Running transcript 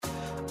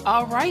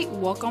All right,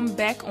 welcome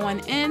back on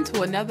in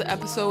to another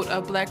episode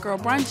of Black Girl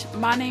Brunch.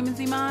 My name is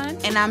Iman.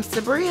 And I'm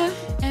Sabria.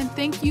 And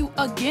thank you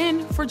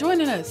again for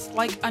joining us.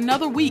 Like,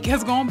 another week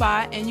has gone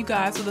by and you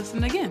guys are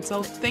listening again.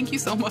 So thank you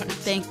so much.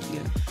 Thank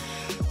you.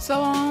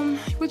 So,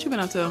 what you been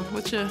up to?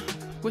 What's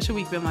your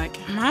week been like?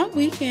 My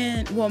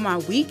weekend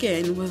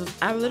was,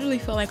 I literally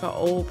felt like an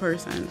old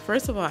person.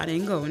 First of all, I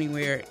didn't go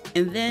anywhere.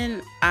 And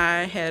then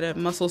I had a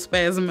muscle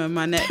spasm in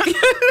my neck.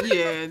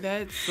 Yeah,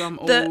 that's some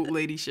old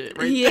lady shit,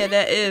 right? Yeah,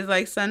 that is.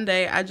 Like,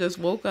 Sunday, I just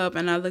woke up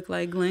and I looked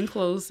like Glenn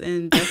Close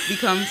and Death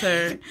Becomes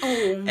Her.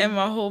 Oh. And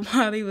my whole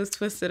body was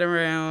twisted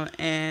around.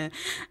 And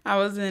I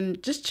was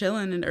just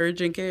chilling in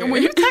urgent care. And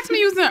when you text me,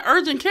 you was in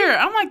urgent care.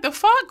 I'm like, the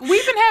fuck?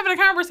 We've been having a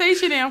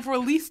conversation now for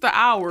at least an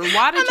hour.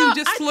 Why did you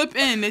just slip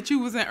in that you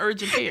was in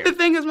urgent care? The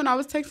thing is, when I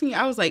was texting you,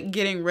 I was like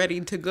getting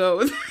ready to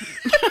go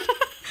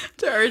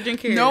to urgent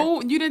care.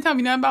 No, you didn't tell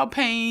me nothing about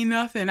pain,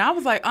 nothing. I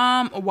was like,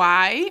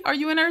 why are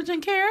you in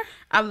urgent care?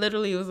 I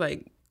literally was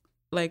like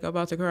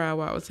about to cry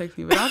while I was texting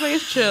you, but I was like,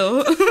 it's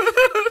chill.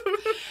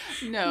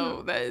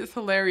 No, that is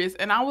hilarious.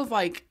 And I was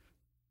like,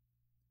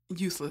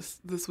 useless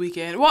this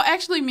weekend. Well,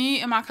 actually,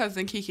 me and my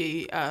cousin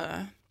Kiki,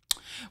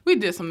 we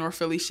did some North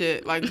Philly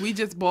shit. Like, we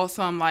just bought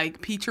some,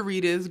 like,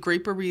 peacharitas,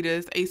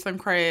 graperitas, ate some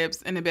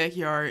crabs in the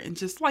backyard, and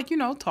just, like,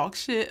 talk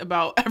shit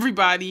about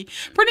everybody.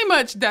 Pretty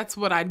much that's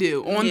what I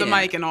do, on the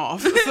mic and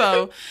off.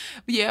 So,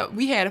 yeah,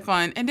 we had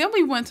fun. And then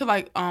we went to,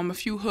 like, a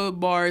few hood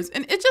bars,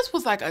 and it just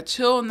was, like, a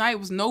chill night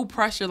with no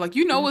pressure. Like,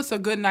 it's a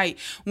good night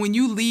when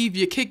you leave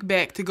your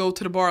kickback to go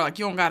to the bar. Like,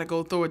 you don't got to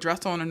go throw a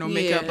dress on or no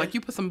makeup. Like,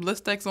 you put some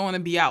Blistex on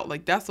and be out.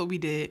 Like, that's what we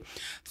did.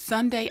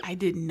 Sunday, I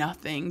did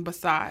nothing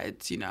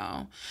besides,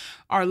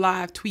 our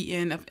live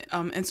tweeting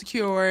of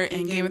Insecure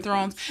and Game of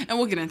Thrones. And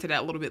we'll get into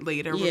that a little bit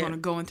later. Yeah. We're going to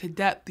go into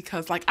depth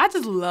because, like, I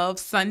just love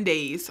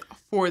Sundays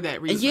for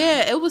that reason.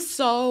 Yeah, it was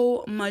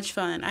so much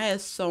fun. I had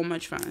so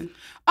much fun.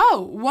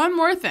 Oh, one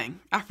more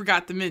thing I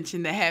forgot to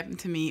mention that happened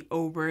to me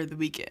over the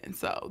weekend.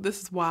 So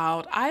this is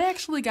wild. I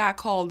actually got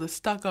called a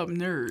stuck-up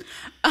nerd.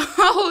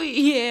 Oh,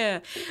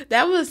 yeah.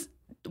 That was...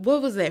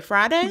 What was that,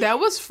 Friday? That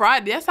was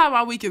Friday. That's how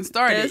my weekend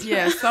started.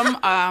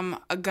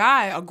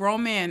 A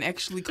grown man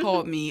actually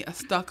called me a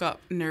stuck-up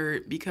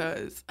nerd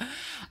because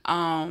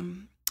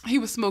he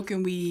was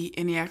smoking weed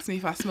and he asked me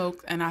if I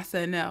smoked and I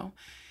said no.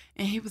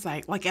 And he was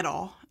like at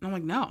all? And I'm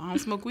like, no, I don't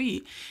smoke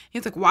weed.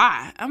 He's like,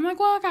 why? I'm like,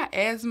 well, I got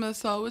asthma,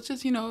 so it's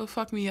just, it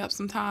fuck me up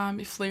sometime.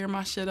 It flare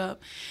my shit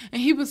up.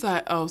 And he was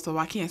like, oh, so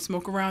I can't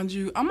smoke around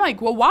you? I'm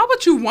like, well, why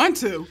would you want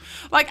to?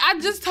 Like, I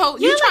just told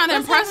you, trying to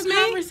impress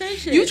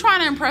me? You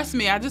trying to impress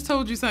me. I just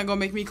told you something gonna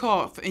make me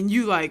cough. And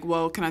you like,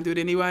 well, can I do it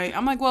anyway?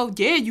 I'm like, well,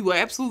 yeah, you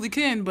absolutely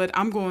can, but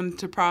I'm going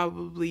to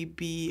probably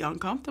be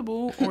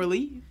uncomfortable or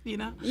leave,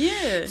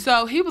 Yeah.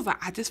 So he was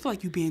like, I just feel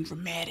like you being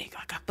dramatic.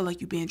 Like, I feel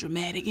like you being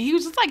dramatic. And he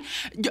was just like,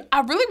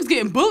 I really was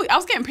getting bullied. I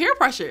was getting peer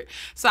pressured.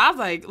 So I was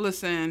like,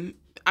 listen,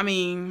 I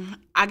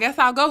guess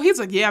I'll go. He's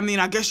like, yeah,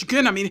 I guess you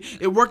can.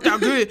 It worked out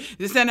good.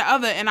 This and the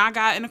other. And I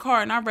got in the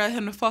car and I read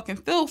him the fucking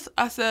filth.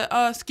 I said,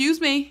 excuse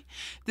me,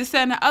 this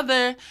and the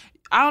other.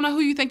 I don't know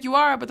who you think you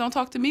are, but don't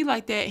talk to me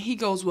like that. He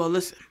goes, well,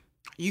 listen,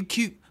 you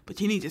cute, but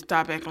you need to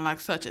stop acting like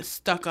such a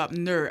stuck-up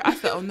nerd. I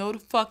said, oh, no, the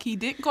fuck, he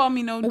didn't call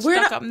me no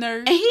stuck-up nerd.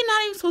 And he's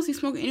not even supposed to be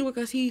smoking anyway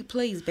because he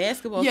plays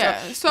basketball. Yeah,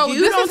 so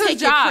this is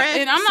his job.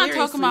 And I'm not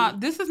talking about,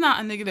 this is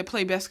not a nigga that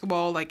play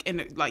basketball,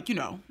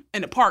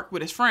 in the park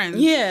with his friends.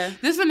 Yeah.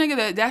 This is a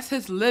nigga that's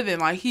his living.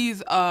 Like,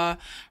 he's a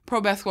pro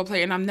basketball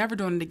player, and I'm never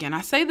doing it again.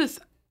 I say this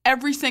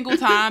every single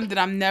time that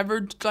I'm never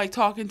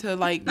talking to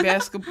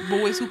basketball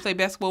boys who play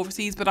basketball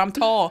overseas, but I'm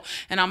tall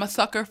and I'm a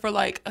sucker for a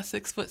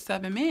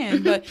 6'7"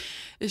 man. But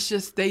it's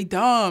just they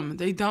dumb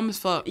as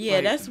fuck.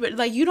 Yeah, that's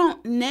what you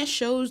don't. And that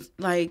shows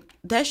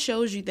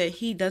you that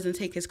he doesn't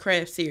take his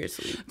craft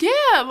seriously.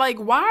 Yeah,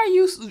 why are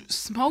you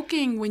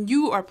smoking when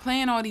you are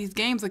playing all these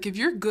games? If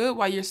you're good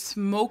while you're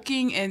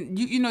smoking and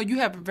you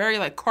have a very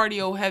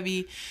cardio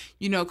heavy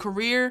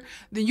career,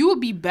 then you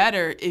would be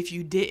better if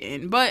you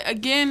didn't. But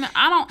again,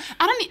 I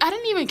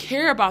didn't even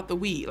care about the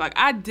weed.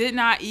 I did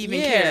not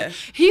even care.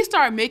 He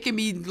started making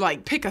me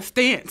pick a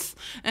stance,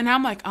 and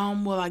I'm like,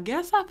 well, I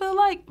guess I feel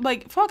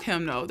like fuck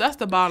him though. That's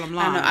the bottom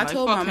line. I know. I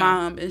told my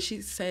mom, and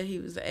she said he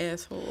was an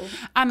asshole.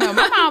 I know.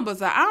 My mom was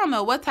like, I don't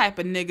know what type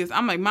of niggas.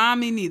 I'm like, Mom,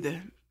 me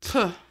neither.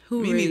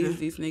 Who raised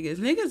these niggas?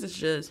 Niggas is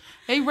just...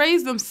 They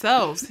raise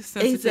themselves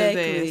sensitive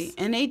ass.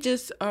 And they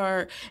just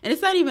are... And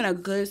it's not even a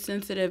good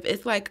sensitive.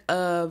 It's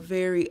a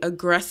very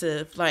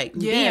aggressive,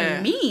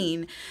 being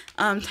mean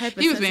type of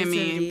He was being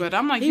mean, but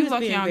I'm like, you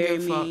lucky I don't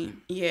give a fuck.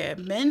 Yeah,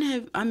 men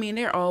have...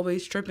 they're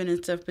always tripping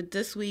and stuff, but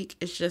this week,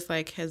 it's just,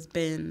 has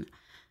been...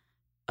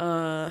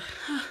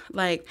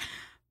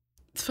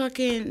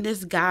 fucking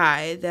this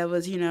guy that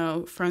was,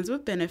 friends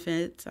with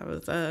benefits. I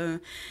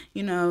was,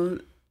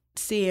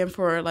 seeing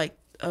for,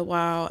 a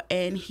while,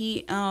 and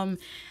he in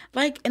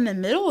the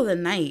middle of the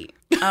night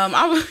he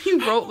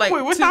wrote wait,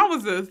 what time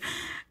was this?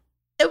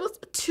 It was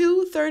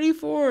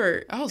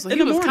 2:34. Oh, so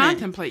he was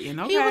contemplating.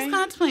 Okay, he was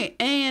contemplating,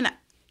 and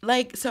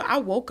like, so I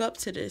woke up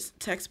to this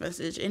text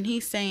message and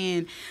he's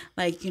saying,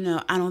 like, you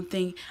know,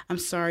 I'm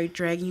sorry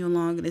dragging you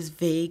along in this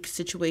vague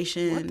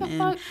situation. What the and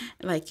fuck?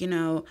 like, you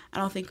know, I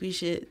don't think we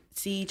should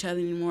see each other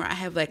anymore. I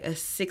have like a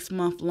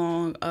 6-month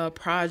long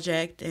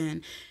project,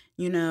 and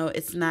you know,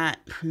 it's not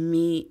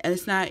me,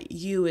 it's not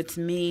you, it's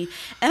me.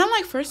 And I'm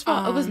like, first of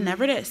all, it was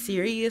never that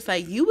serious.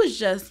 Like, you was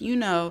just, you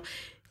know,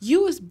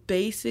 you was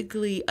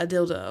basically a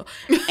dildo,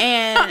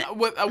 and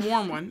with a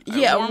warm one.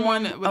 Yeah, a warm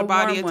one with a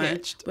body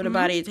attached. With a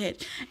body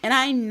attached. And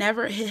I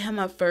never hit him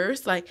up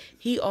first. Like,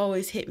 he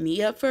always hit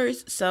me up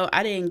first. So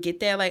I didn't get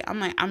that. Like,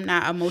 I'm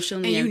not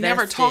emotionally And you invested.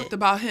 never talked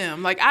about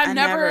him. Like, I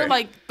never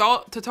like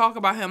thought to talk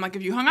about him. Like,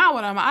 if you hung out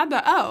with him, I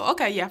thought, oh,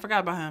 okay, yeah, I forgot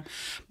about him.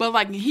 But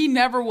like, he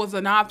never was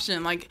an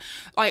option. Like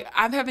I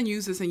haven't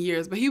used this in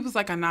years, but he was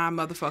like a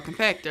non-motherfucking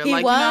factor. He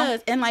like, was. You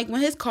know? And like,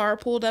 when his car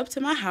pulled up to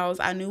my house,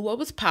 I knew what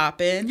was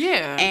popping.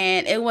 Yeah.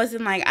 And it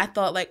wasn't like, I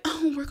thought like,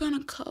 oh, we're going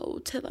to go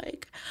to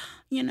like,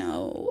 you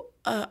know,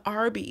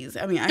 Arby's.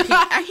 I mean, I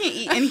can't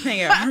eat anything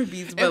at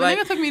Arby's. But if like,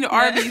 a nigga took me to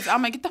Arby's,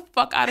 I'm like, get the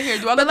fuck out of here.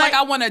 Do I look like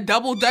I want a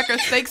double-decker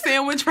steak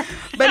sandwich?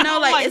 But no,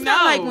 like, it's no.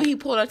 not like when he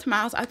pulled up to my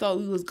house, I thought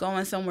we was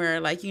going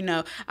somewhere. Like, you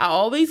know, I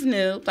always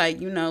knew,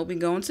 like, you know, we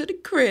going to the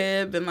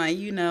crib and like,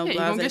 you know, yeah,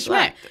 blah, you're gonna get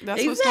smacked.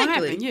 That's what's gonna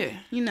happen. Yeah,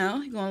 you know,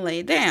 you're gonna lay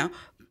it down.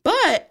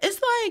 But it's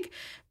like,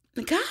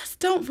 the guys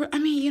don't. I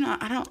mean, you know,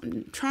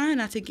 I'm trying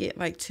not to get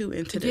like too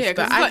into this. Yeah,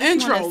 because it's an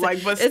intro. But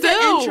it's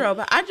still, an intro.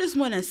 But I just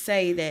want to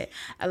say that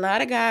a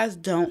lot of guys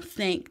don't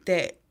think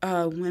that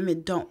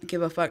women don't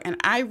give a fuck, and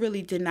I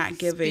really did not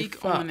give a fuck.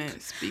 Speak on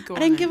it. I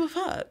didn't give a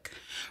fuck.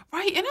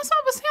 Right, and that's what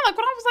I was saying. Like,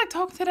 when I was like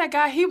talking to that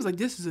guy, he was like,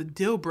 "This is a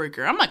deal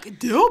breaker." I'm like, "A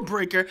deal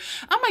breaker?"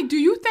 I'm like, "Do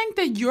you think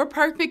that you're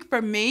perfect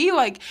for me?"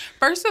 Like,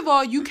 first of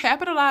all, you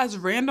capitalize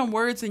random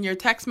words in your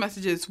text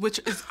messages, which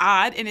is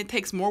odd, and it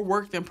takes more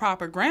work than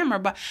proper grammar.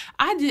 But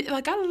I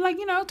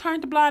you know,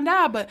 turned a blind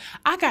eye. But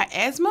I got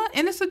asthma,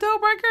 and it's a deal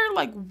breaker.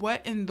 Like,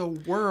 what in the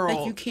world?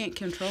 Like, you can't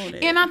control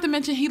it. And not to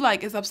mention, he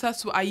like is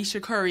obsessed with Ayesha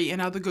Curry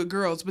and other good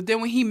girls. But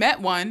then when he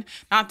met one,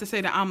 not to say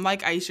that I'm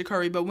like Ayesha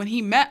Curry, but when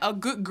he met a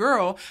good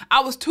girl,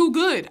 I was too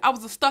good. I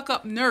was a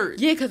stuck-up nerd.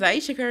 Yeah, because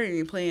Ayesha Curry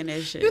ain't playing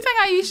that shit. You think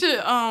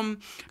Ayesha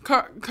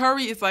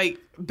Curry is like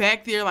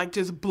back there like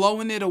just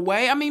blowing it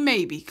away? I mean,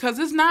 maybe, because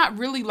it's not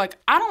really like,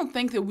 I don't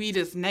think that weed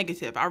is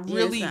negative. I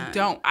really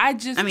don't. I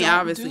mean,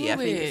 obviously, I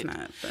think it's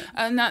not.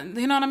 But.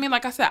 You know what I mean?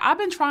 Like I said, I've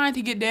been trying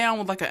to get down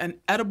with like an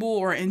edible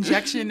or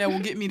injection that will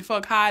get me the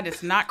fuck high.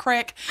 That's not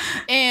crack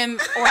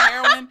or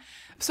heroin.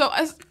 So,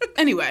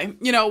 anyway,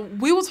 you know,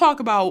 we will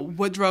talk about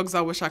what drugs I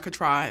wish I could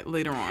try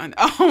later on.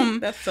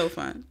 That's so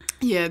fun.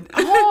 Yeah.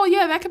 Oh,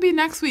 yeah, that could be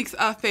next week's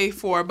Fave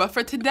 4. But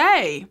for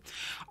today,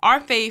 our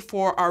Fave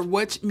 4 are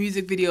which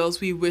music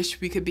videos we wish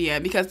we could be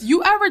in. Because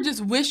you ever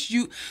just wish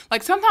you...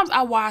 Like, sometimes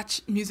I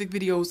watch music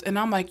videos and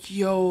I'm like,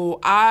 yo,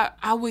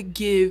 I would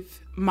give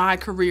my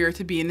career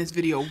to be in this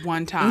video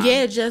one time.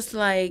 Yeah, just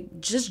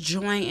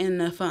join in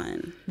the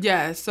fun.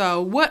 Yeah,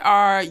 so what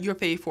are your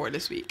Fave 4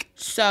 this week?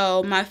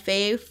 So my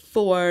Fave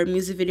 4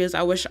 music videos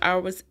I wish I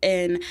was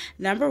in,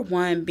 number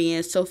 1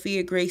 being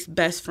Sophia Grace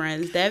Best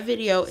Friends. That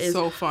video is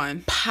so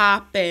fun.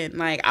 Popping.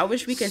 Like, I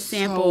wish we could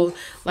sample,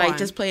 like,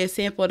 just play a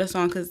sample of the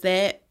song, because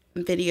that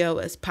video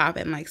is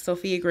popping. Like,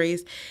 Sophia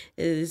Grace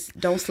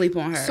don't sleep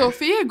on her.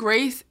 Sophia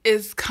Grace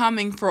is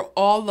coming for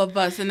all of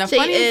us, and the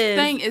funniest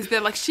thing is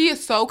that, like, she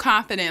is so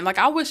confident. Like,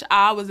 I wish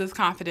I was as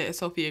confident as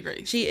Sophia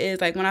Grace. She is.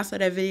 Like, when I saw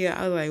that video,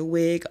 I was like,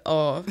 wig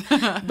off.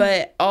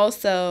 But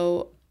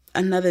also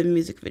another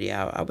music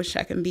video I wish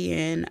I could be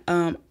in,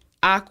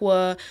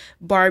 Aqua,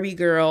 Barbie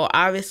Girl.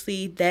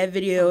 Obviously, that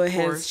video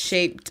has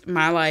shaped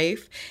my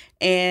life.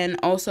 And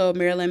also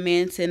Marilyn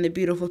Manson, The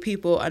Beautiful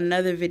People,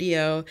 another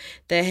video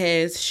that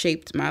has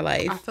shaped my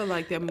life. I feel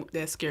like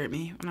that scared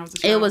me when I was a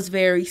child. It was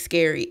very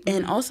scary.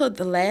 And also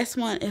the last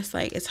one,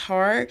 it's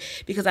hard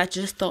because I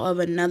just thought of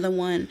another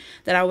one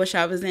that I wish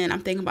I was in. I'm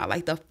thinking about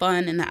like the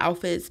fun and the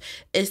outfits.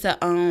 It's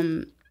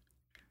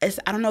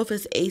I don't know if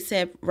it's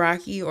ASAP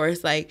Rocky or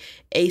it's like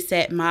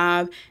ASAP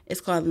Mob. It's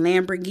called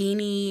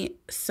Lamborghini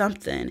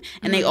something.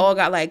 And they all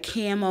got like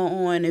camo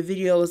on. The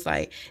video is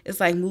like, it's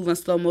like moving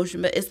slow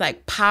motion, but it's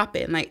like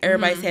popping. Like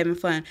everybody's having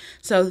fun.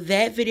 So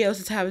that video is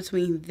the tie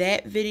between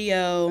that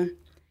video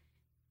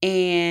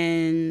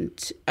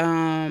and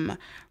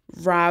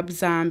Rob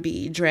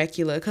Zombie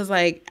Dracula, because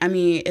like, I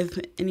mean, if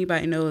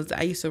anybody knows,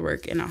 I used to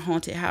work in a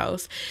haunted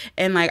house,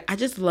 and like I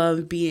just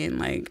love being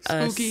like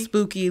a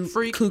spooky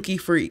freak. Kooky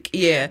freak.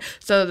 Yeah,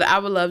 so I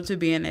would love to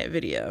be in that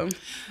video.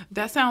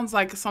 That sounds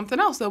like something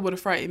else that would have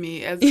frightened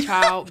me as a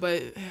child,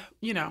 but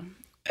you know,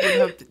 it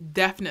would have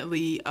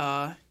definitely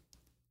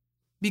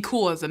be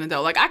cool as an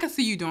adult. Like, I could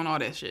see you doing all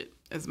that shit,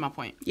 is my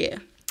point. Yeah.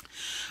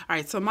 All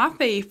right, so my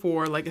Fave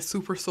 4, like, is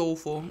super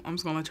soulful. I'm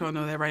just going to let y'all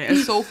know that right now.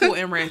 It's soulful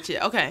and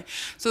ratchet. Okay,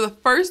 so the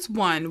first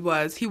one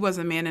was He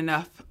Wasn't Man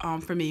Enough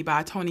for Me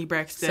by Toni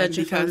Braxton. Such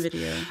a fun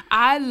video.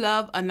 I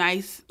love a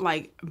nice,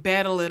 like,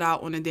 battle it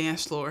out on the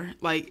dance floor.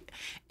 Like,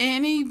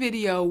 any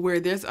video where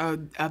there's a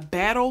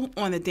battle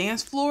on the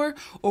dance floor,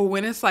 or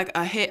when it's, like,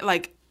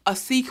 a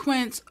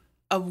sequence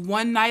of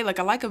one night. Like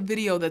I like a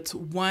video that's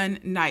one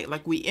night.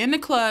 Like we in the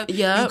club.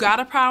 Yep. You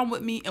got a problem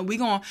with me, and we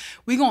gonna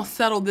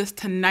settle this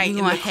tonight. We're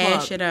in gonna the club.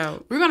 hash it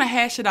out. We're gonna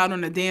hash it out on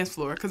the dance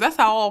floor, because that's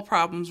how all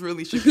problems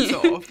really should be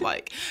solved.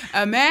 Like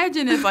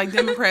imagine if like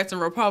Democrats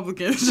and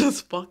Republicans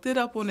just fucked it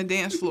up on the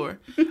dance floor.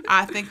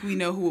 I think we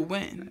know who would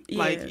win.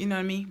 Like Yeah. you know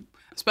what I mean.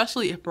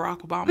 Especially if Barack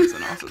Obama's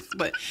in office.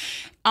 But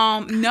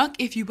Nuck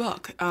If You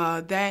Buck.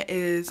 That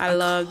is I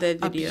love that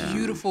video. A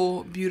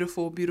beautiful,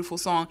 beautiful, beautiful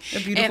song. A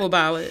beautiful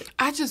ballad.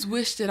 I just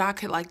wish that I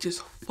could like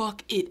just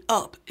fuck it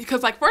up.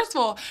 Because like first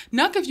of all,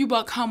 Nuck If You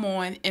Buck come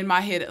on in my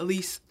head at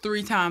least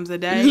 3 times a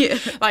day. Yeah.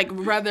 Like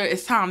whether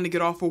it's time to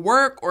get off of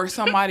work or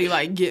somebody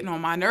like getting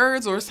on my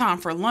nerves or it's time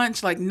for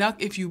lunch. Like Nuck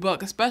If You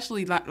Buck,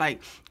 especially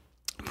like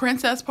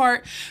Princess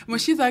part when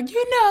she's like,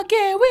 you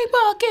knocking, we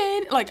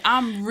bucking. Like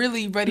I'm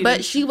really ready.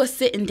 But she was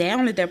sitting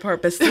down at that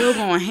part, but still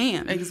going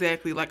ham.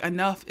 Exactly. Like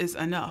enough is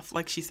enough,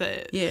 like she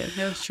said. Yeah,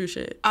 that was true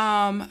shit.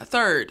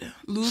 Third,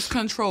 Lose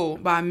Control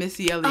by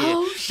Missy Elliott.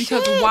 Oh,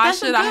 because shit, why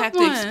that's a should I good have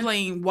one. to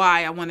explain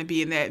why I want to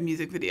be in that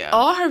music video?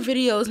 All her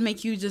videos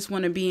make you just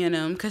want to be in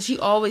them because she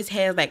always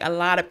has like a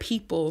lot of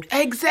people.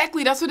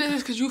 Exactly. That's what it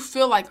is. Because you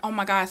feel like, oh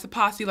my God, it's a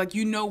posse. Like,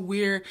 you know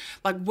where,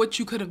 like, what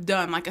you could have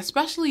done. Like,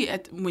 especially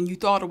when you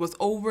thought it was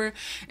over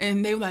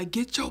and they were like,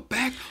 get your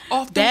back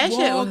off the That wall.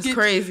 shit was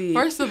crazy.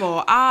 First of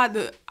all, I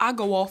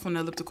go off on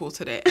the elliptical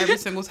to that every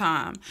single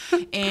time.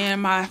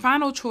 And my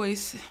final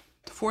choice,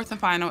 fourth and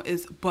final,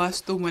 is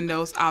Bust the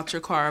Windows Out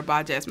Your Car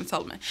by Jasmine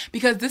Sullivan.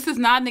 Because this is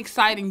not an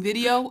exciting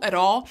video at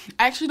all.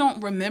 I actually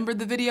don't remember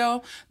the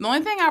video. The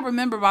only thing I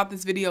remember about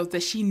this video is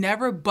that she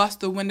never bust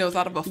the windows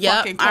out of a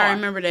fucking car. I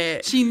remember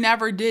that. She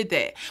never did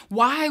that.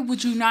 Why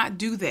would you not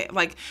do that?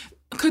 Like,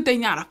 could they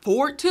not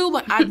afford to?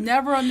 Like, I've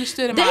never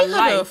understood in my life. They could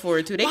have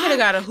afforded to. They could have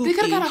got a hoopty. They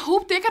could have got a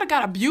hoop. They could have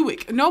got a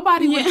Buick.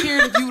 Nobody would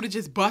care if you would have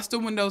just bust the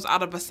windows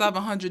out of a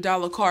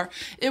 $700 car.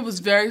 It was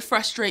very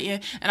frustrating.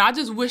 And I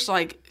just wish,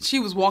 like, she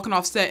was walking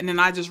off set and then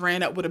I just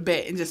ran up with a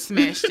bat and just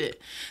smashed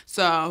it.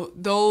 So,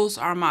 those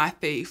are my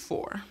fave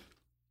 4.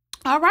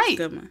 All right.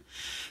 Good one.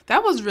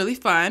 That was really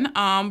fun.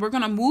 We're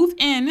going to move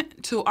in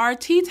to our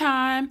tea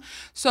time.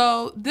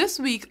 So this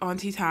week on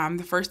Tea Time,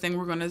 the first thing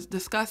we're going to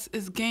discuss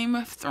is Game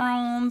of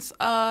Thrones.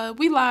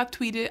 We live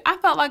tweeted. I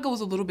felt like it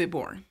was a little bit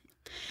boring.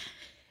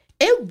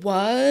 It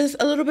was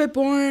a little bit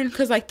boring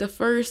because, like, the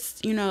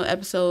first,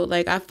 episode,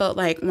 like, I felt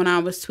like when I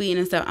was tweeting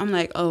and stuff, I'm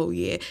like, oh,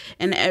 yeah.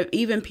 And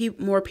even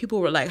more people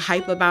were, like,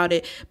 hype about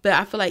it. But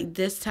I feel like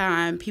this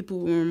time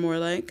people were more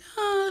like,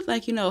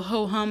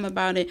 ho-hum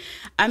about it.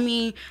 I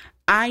mean,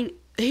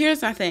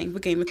 here's my thing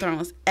with Game of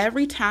Thrones.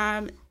 Every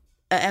time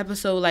an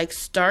episode, like,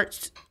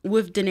 starts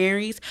with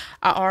Daenerys,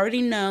 I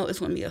already know it's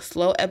going to be a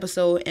slow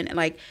episode. And,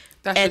 like,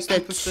 That's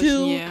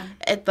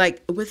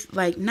with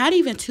like not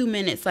even 2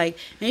 minutes, like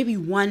maybe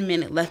 1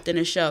 minute left in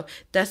the show,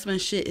 that's when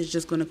shit is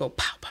just gonna go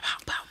pow pow pow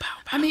pow pow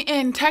pow. I mean,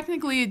 and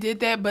technically it did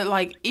that, but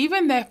like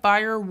even that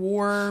fire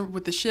war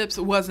with the ships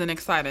wasn't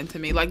exciting to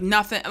me. Like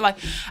nothing. Like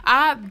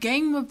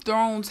Game of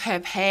Thrones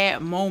have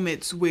had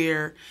moments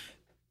where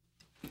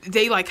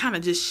they like kind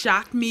of just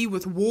shocked me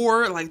with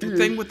war, like the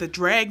thing with the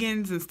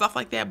dragons and stuff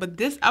like that. But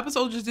this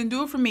episode just didn't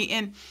do it for me.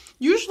 And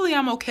usually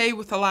I'm okay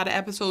with a lot of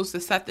episodes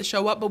to set the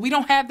show up, but we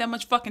don't have that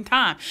much fucking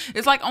time.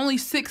 It's like only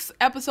 6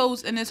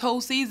 episodes in this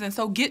whole season,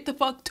 so get the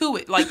fuck to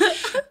it. Like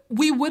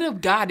we would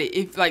have got it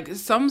if like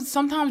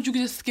sometimes you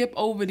could just skip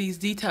over these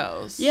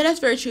details. Yeah,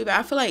 that's very true. But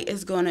I feel like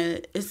it's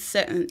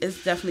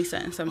definitely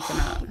setting something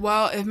up.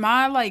 Well,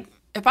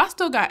 if I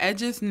still got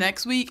edges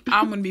next week,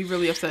 I'm going to be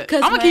really upset. I'm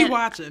going to keep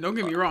watching. Don't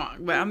get me wrong,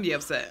 but I'm going to be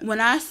upset. When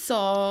I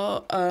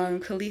saw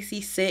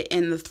Khaleesi sit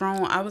in the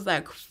throne, I was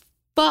like,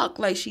 fuck,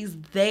 like she's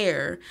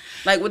there.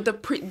 Like with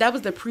that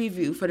was the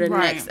preview for the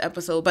next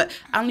episode, but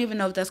I don't even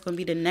know if that's going to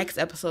be the next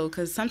episode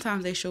because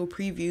sometimes they show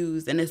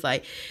previews and it's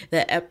like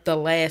the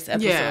last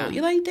episode. Yeah.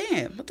 You're like,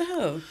 damn, what the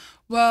hell?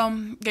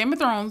 Well, Game of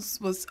Thrones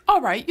was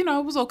all right. It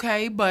was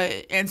okay,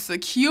 but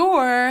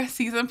Insecure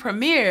season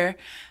premiere,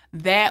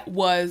 that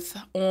was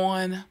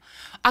on.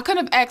 I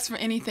couldn't have asked for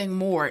anything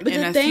more in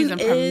a season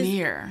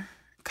premiere.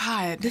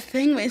 God. The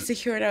thing with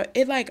Insecure,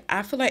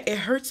 I feel like it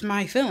hurts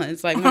my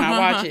feelings, like, when I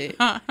watch it.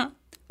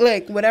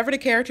 Like, whatever the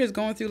character is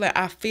going through, like,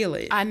 I feel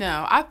it. I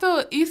know. I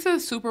feel Issa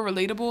is super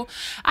relatable.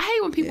 I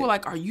hate when people are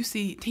like, are you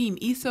team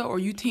Issa or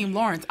you team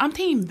Lawrence? I'm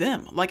team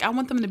them. Like, I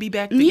want them to be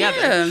back together.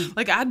 Yeah.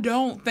 Like, I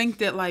don't think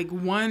that, like,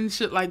 one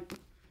should, like,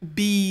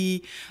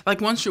 be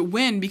like one should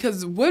win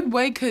because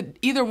Woodway could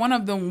either one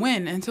of them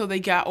win until they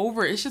got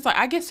over it. It's just like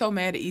I get so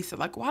mad at Issa.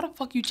 Like, why the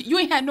fuck you cheat? You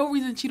ain't had no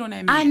reason to cheat on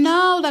that man. I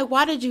know. Like,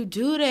 why did you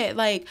do that?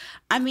 Like,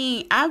 I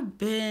mean,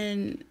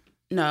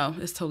 no,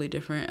 it's totally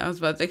different. I was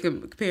about to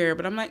compare,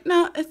 but I'm like,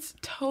 no, it's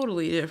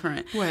totally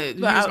different. What?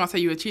 You was gonna say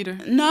you a cheater?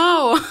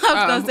 No, I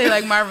was gonna say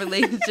like my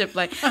relationship.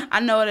 Like,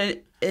 I know what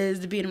it is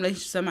to be in a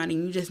relationship with somebody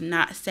and you're just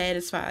not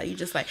satisfied. You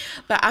just like,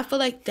 but I feel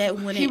like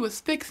that when he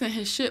was fixing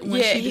his shit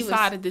when she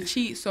decided to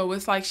cheat, so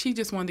it's like she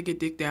just wanted to get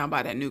dicked down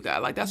by that new guy.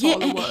 Like that's all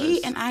it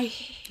was. I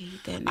hate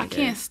hate that nigga. I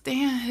can't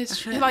stand his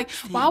shit. Like,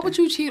 why would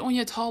you cheat on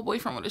your tall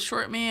boyfriend with a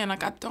short man?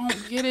 Like, I don't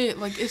get it.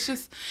 Like, it's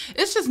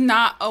just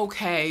not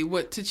okay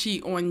to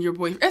cheat on your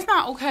boyfriend. It's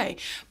not okay.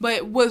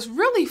 But what's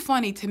really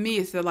funny to me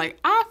is that, like,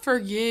 I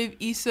forgive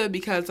Issa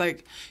because,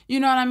 like, you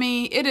know what I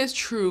mean? It is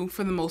true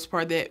for the most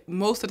part that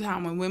most of the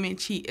time when women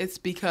cheat, it's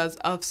because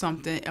of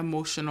something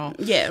emotional.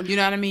 Yeah. You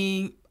know what I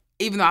mean?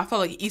 Even though I felt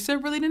like Issa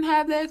really didn't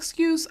have that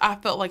excuse, I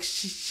felt like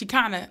she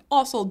kind of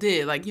also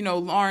did. Like, you know,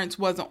 Lawrence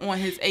wasn't on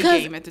his A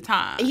game at the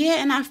time.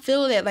 Yeah, and I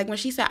feel that, like, when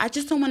she said, I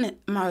just don't want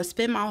to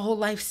spend my whole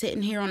life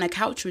sitting here on the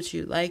couch with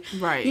you. Like,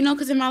 right. You know,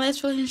 because in my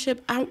last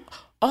relationship,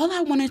 all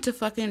I wanted to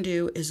fucking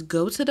do is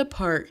go to the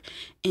park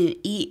and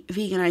eat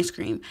vegan ice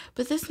cream.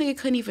 But this nigga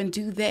couldn't even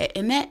do that.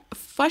 And that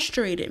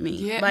frustrated me.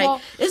 Yeah, like,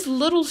 well, it's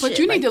little shit. But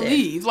you need like to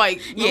leave.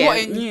 Like, yeah, well,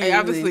 and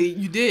obviously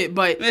you did.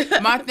 But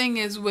my thing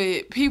is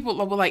with people,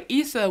 like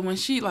Issa, when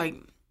she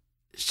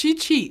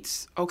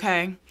cheats,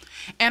 okay?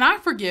 And I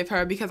forgive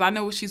her because I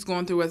know what she's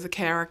going through as a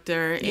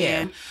character.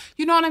 Yeah. And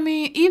you know what I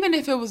mean? Even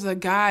if it was a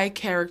guy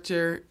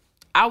character,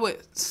 I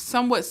would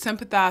somewhat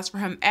sympathize for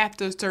him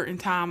after a certain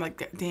time.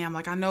 Like, damn,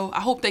 like, I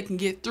hope they can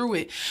get through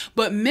it.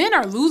 But men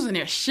are losing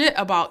their shit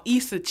about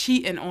Issa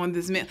cheating on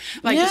this man.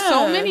 Like,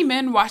 so many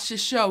men watch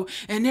this show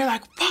and they're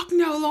like, fuck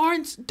no,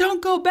 Lawrence,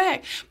 don't go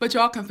back. But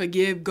y'all can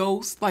forgive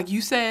Ghost. Like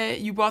you said,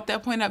 you brought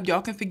that point up.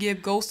 Y'all can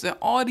forgive Ghost and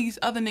all these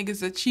other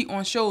niggas that cheat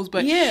on shows.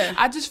 But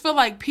I just feel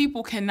like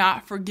people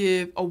cannot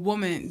forgive a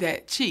woman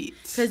that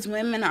cheats. Because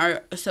women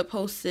are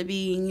supposed to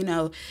be, you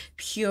know,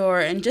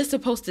 pure and just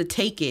supposed to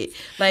take it.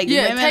 Like,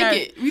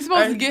 take it. We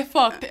supposed to get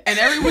fucked in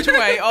every which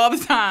way all the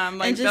time.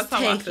 Like, that's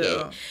how I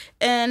feel.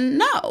 And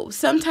no,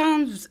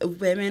 sometimes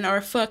women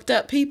are fucked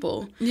up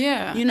people.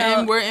 Yeah. You know?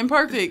 And we're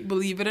imperfect,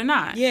 believe it or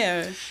not.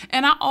 Yeah.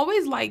 And I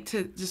always like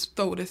to just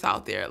throw this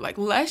out there. Like,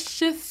 let's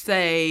just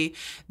say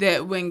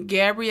that when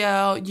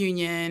Gabrielle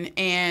Union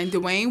and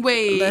Dwayne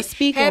Wade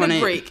had a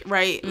break,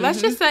 right? Mm-hmm.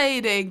 Let's just say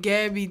that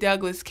Gabby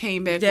Douglas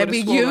came back with a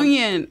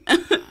Union.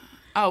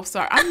 Oh,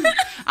 sorry.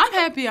 I'm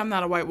happy I'm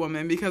not a white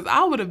woman because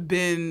I would have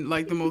been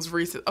like the most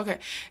racist. Okay,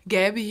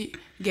 Gabby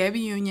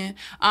Union.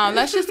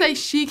 Let's just say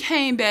she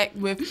came back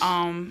with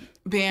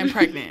being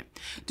pregnant.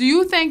 Do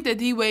you think that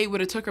D Wade would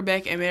have took her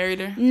back and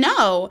married her?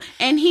 No,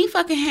 and he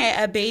fucking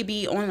had a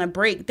baby on a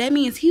break. That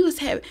means he was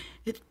having.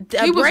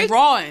 He was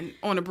rawing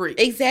on a break.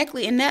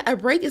 Exactly. And that a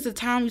break is a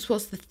time you're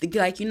supposed to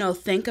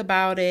think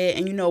about it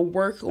and,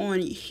 work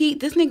on.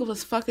 This nigga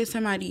was fucking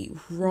somebody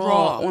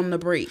raw on the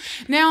break.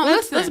 Now,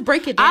 let's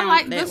break it down. I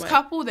like this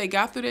couple. They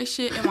got through that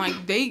shit and like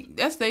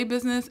that's their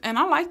business. And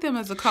I like them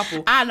as a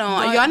couple. I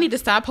don't. Y'all need to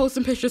stop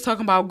posting pictures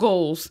talking about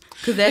goals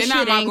because that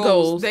shit ain't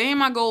goals. They ain't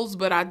my goals,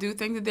 but I do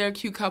think that they're a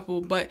cute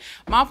couple. But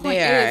my point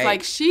is,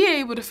 like, she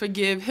able to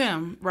forgive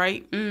him,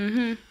 right?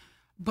 Mm-hmm.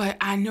 But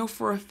I know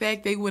for a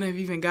fact they wouldn't have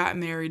even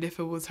gotten married if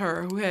it was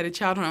her who had a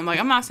child on him.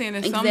 Like, I'm not saying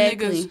that some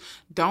niggas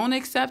don't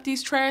accept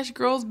these trash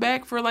girls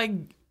back for, like,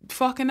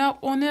 fucking up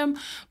on them,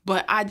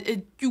 but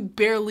you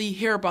barely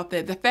hear about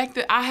that. The fact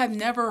that I have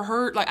never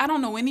heard, like, I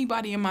don't know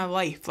anybody in my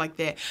life like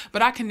that,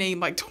 but I can name,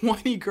 like,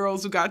 20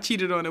 girls who got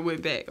cheated on and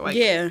went back.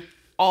 Like,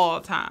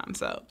 all the time,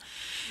 so.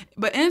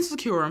 But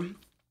Insecure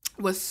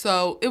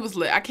it was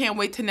lit. I can't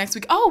wait till next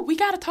week. Oh, we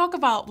got to talk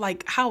about,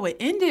 like, how it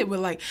ended with,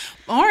 like,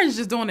 Orange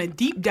just doing a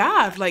deep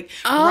dive, like,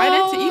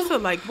 right into Issa.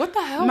 Like, what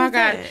the hell was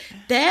that?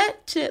 That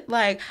shit,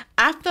 like,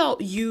 I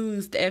felt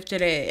used after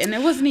that, and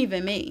it wasn't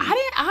even me.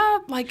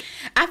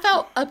 I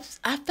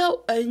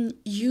felt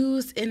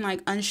used and,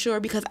 like, unsure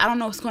because I don't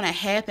know what's going to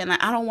happen.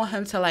 Like, I don't want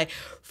him to, like,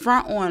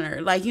 front on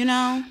her, like,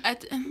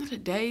 At the end of the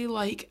day,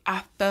 like,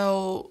 I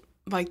felt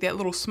like that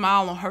little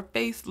smile on her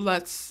face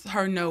lets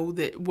her know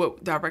that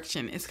what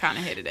direction it's kind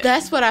of headed at.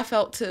 That's what I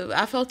felt too.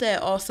 I felt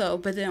that also,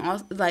 but then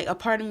also, like, a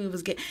part of me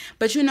was getting.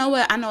 But you know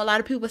what? I know a lot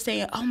of people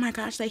saying, "Oh my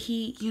gosh, like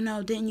he,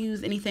 didn't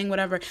use anything,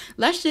 whatever."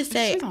 Let's just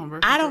say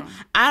I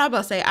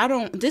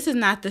don't. This is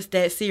not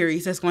that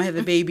series that's gonna have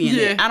a baby in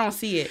it. I don't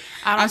see it.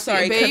 I'm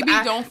sorry, baby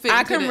don't fit.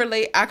 I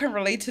can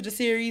relate to the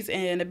series,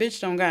 and the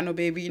bitch don't got no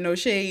baby,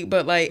 shade,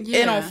 but like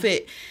it don't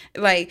fit.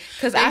 Like,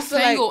 because I feel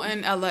single like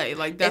in LA,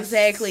 like that's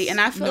exactly,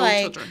 and I feel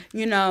like children.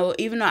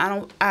 Even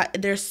though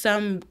there's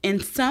in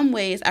some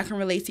ways I can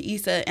relate to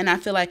Issa, and I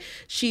feel like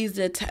she's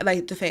the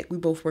fact we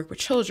both work with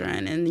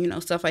children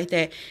and stuff like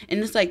that,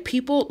 and it's like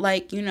people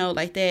like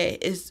like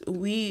that is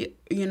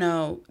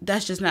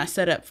that's just not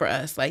set up for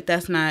us. Like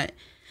that's not.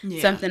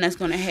 Something that's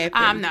going to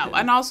happen. No,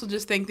 and I also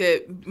just think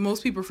that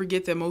most people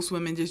forget that most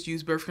women just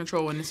use birth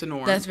control and it's a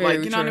norm. That's very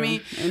true. Know what I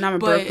mean? And I'm a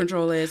birth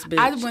control ass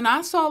bitch. When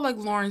I saw like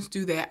Lawrence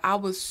do that, I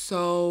was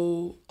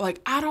so like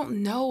I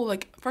don't know.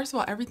 Like first of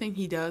all, everything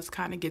he does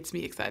kind of gets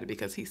me excited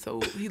because he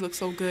looks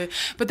so good.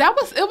 But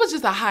it was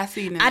just a high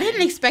scene. I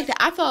didn't expect it.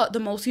 I thought the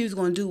most he was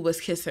going to do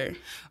was kiss her.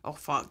 Oh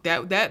fuck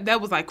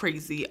that was like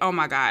crazy. Oh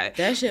my god,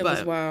 that shit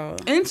was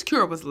wild.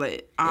 Insecure was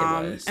lit. It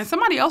was. And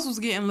somebody else was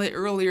getting lit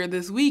earlier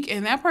this week,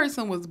 and that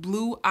person was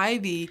Blue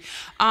Ivy.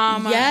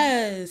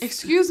 Yes.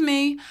 Excuse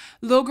me,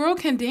 little girl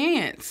can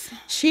dance.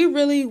 She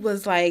really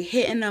was like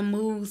hitting the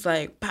moves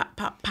like pop,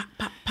 pop, pop,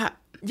 pop, pop.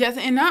 Yes,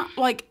 and not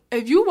like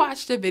if you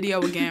watch the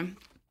video again,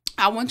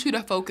 I want you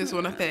to focus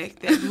on the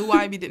fact that Blue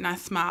Ivy did not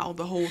smile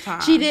the whole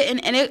time. She didn't,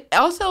 and it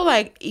also,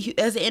 like,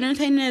 as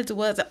entertaining as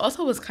it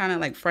also was kind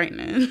of, like,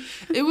 frightening.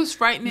 It was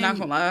frightening. Not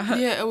gonna lie.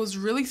 Yeah, it was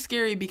really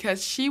scary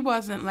because she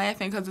wasn't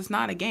laughing because it's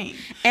not a game.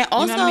 And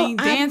also, you know what I mean?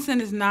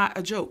 Dancing is not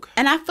a joke.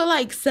 And I feel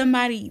like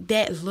somebody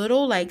that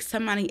little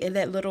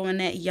and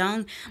that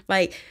young,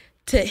 like,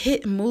 to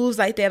hit moves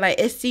like that, like,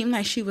 it seemed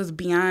like she was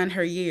beyond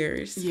her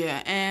years.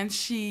 Yeah, and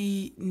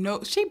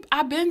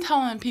I've been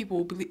telling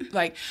people,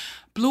 like,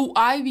 Blue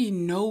Ivy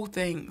know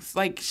things.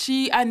 Like,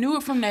 I knew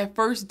it from that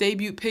first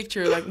debut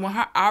picture. Like, when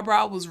her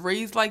eyebrow was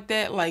raised like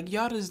that, like,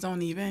 y'all just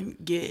don't even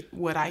get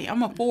what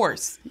I'm a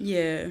force.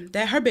 Yeah,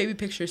 her baby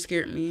picture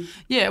scared me.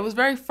 Yeah, it was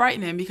very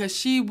frightening because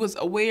she was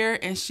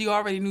aware and she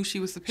already knew she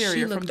was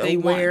superior from day one. She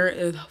looked aware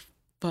as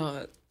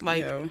fuck.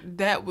 Like,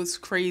 that was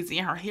crazy.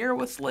 And her hair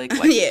was slick.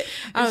 Like, yeah,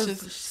 I was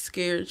just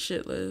scared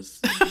shitless.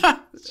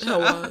 I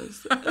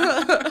was.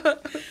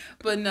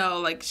 But no,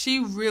 like, she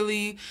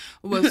really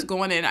was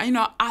going in. You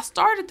know, I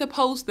started to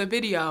post the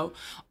video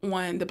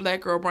on the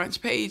Black Girl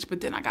Brunch page,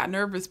 but then I got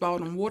nervous about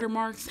them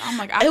watermarks. I'm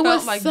like, I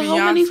felt like so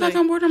Beyonce. Many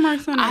fucking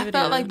watermarks on that video.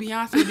 I felt like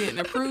Beyonce didn't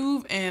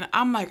approve, and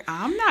I'm like,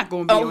 I'm not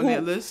going to be on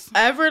that list.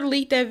 Whoever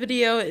leaked that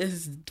video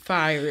is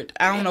fired.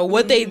 I don't know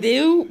what they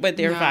do, but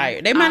they're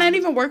fired. They might not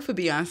even work for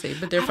Beyonce,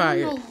 but they're fired.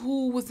 I don't know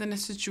who was in a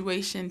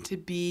situation to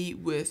be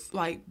with,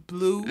 like,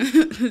 Blue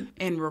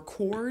and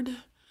record.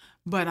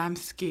 But I'm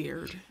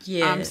scared.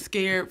 Yeah. I'm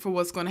scared for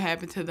what's going to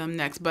happen to them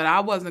next. But I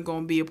wasn't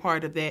going to be a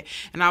part of that.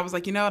 And I was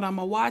like, you know what? I'm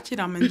going to watch it.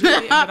 I'm going to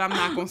enjoy it. But I'm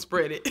not going to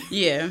spread it.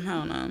 Yeah, I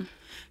don't know.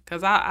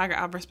 Because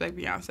I respect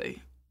Beyonce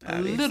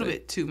a little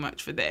bit too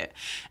much for that.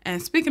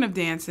 And speaking of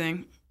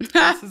dancing,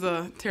 this is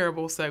a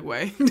terrible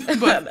segue.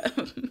 But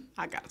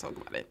I got to talk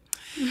about it.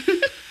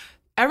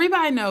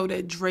 Everybody know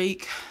that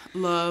Drake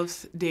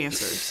loves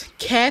dancers.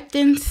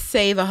 Captain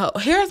Save a Hoe.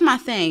 Here's my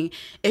thing.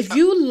 If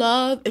you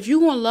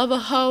gonna love a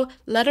hoe,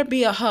 let her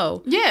be a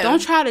hoe. Yeah.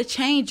 Don't try to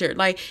change her.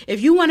 Like,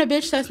 if you want a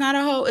bitch that's not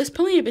a hoe, it's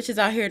plenty of bitches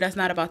out here that's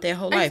not about their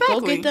whole life. Go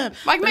get them.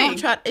 Like me.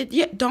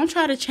 Don't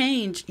try to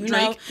change. You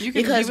Drake, know, you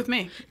can be with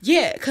me.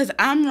 Yeah, because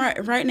I'm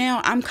right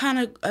now. I'm kind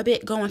of a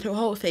bit going through a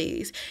whole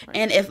phase. Right.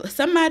 And if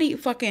somebody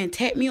fucking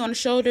tap me on the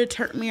shoulder,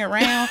 turn me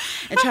around,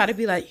 and try to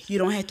be like, you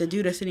don't have to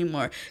do this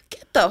anymore.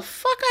 Get the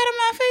fuck out of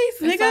my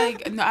face, nigga.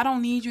 Like, no, I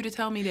don't need you to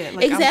tell me that.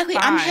 Like, exactly.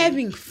 I'm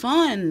having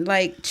fun.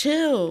 Like,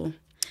 chill.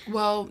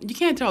 Well, you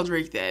can't tell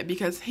Drake that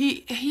because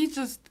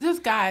this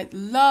guy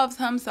loves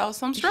himself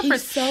some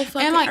strippers. He's so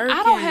fucking and, like, irking.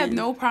 I don't have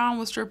no problem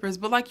with strippers,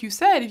 but like you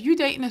said, if you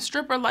dating a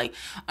stripper, like,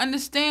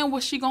 understand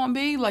what she gonna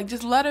be. Like,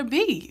 just let her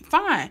be.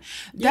 Fine.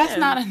 That's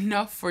not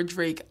enough for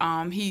Drake.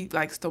 He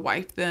likes to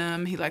wife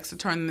them. He likes to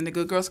turn them into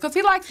good girls because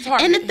he likes his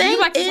heart. And the thing he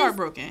likes is, his heart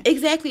broken.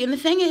 Exactly. And the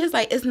thing is,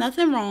 like, it's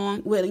nothing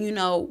wrong with, you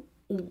know,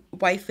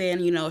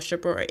 wifing, you know, a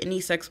stripper or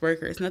any sex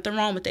worker. There's nothing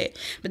wrong with that.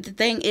 But the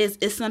thing is,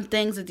 it's some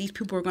things that these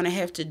people are going to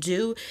have to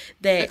do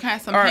that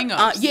have some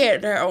hang-ups.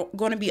 They're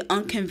going to be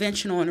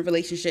unconventional in a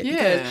relationship. Yeah.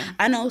 Because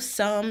I know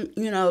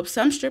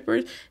some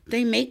strippers,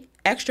 they make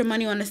extra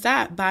money on the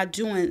side by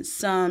doing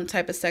some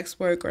type of sex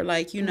work or,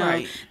 like, you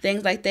know,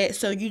 things like that.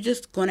 So you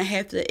just gonna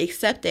have to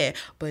accept that.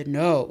 But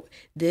no,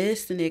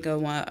 this nigga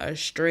want a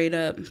straight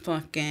up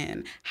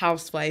fucking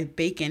housewife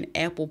baking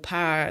apple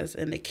pies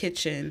in the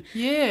kitchen.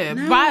 Yeah,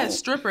 buy a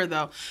stripper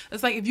though.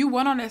 It's like, if you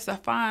want on that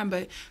stuff, fine,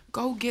 but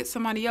go get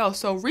somebody else.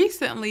 So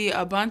recently,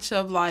 a bunch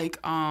of, like,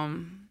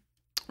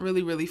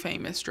 really, really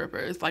famous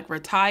strippers, like,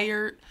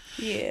 retired.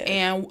 Yeah.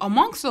 And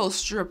amongst those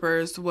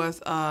strippers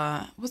was,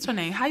 what's her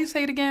name? How you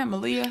say it again?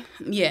 Malia?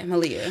 Yeah,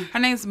 Malia. Her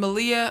name's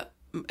Malia.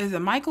 Is it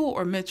Michael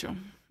or Mitchell?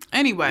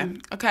 Anyway,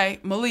 okay,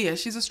 Malia,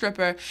 she's a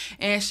stripper,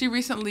 and she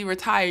recently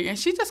retired, and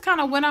she just kind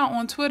of went out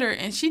on Twitter,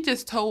 and she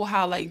just told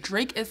how, like,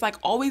 Drake is, like,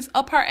 always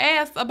up her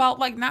ass about,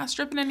 like, not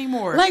stripping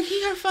anymore. Like,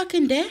 he her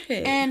fucking dad.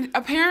 And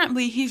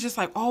apparently, he's just,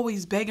 like,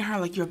 always begging her,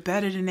 like, you're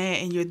better than that,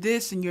 and you're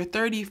this, and you're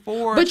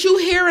 34. But you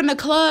here in the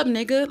club,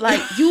 nigga.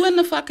 Like, you in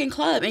the fucking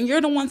club, and you're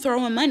the one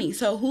throwing money,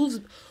 so who's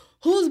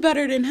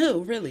better than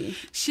who, really?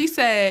 She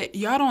said,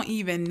 y'all don't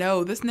even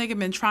know. This nigga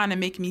been trying to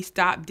make me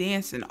stop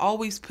dancing,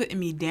 always putting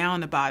me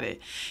down about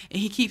it. And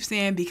he keeps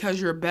saying, because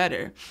you're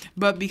better.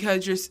 But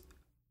because you're,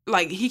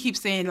 like, he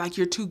keeps saying, like,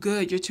 you're too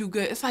good, you're too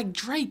good. It's like,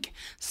 Drake,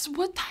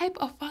 what type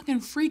of fucking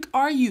freak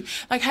are you?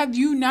 Like, have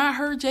you not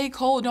heard J.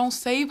 Cole? Don't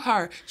save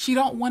her. She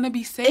don't want to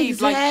be saved.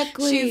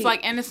 Exactly. Like, she's,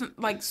 like, and it's,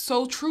 like,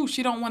 so true.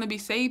 She don't want to be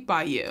saved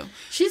by you.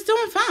 She's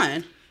doing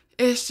fine.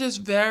 It's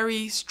just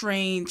very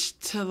strange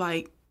to,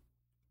 like,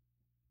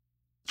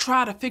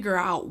 try to figure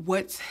out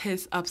what's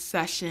his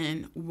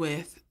obsession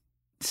with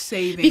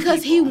saving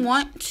because people.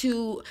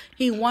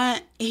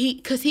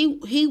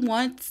 he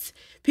wants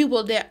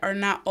people that are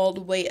not all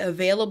the way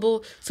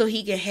available so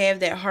he can have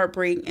that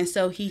heartbreak and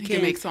so he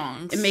can make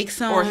songs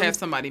or have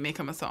somebody make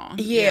him a song.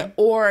 Yeah,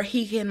 or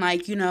he can,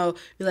 like, you know,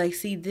 be like,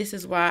 see, this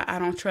is why I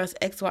don't trust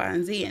X, Y,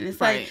 and Z. And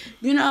it's like,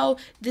 you know,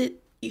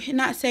 you're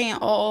not saying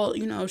all,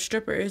 you know,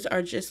 strippers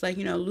are just, like,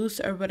 you know, loose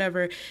or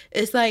whatever.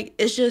 It's like,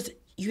 it's just,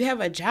 you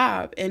have a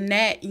job, and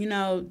that, you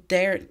know,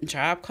 their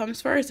job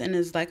comes first. And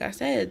it's like I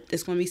said,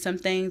 it's going to be some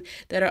things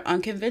that are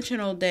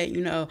unconventional that,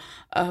 you know,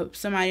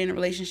 somebody in a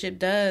relationship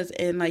does.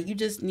 And like, you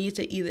just need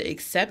to either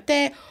accept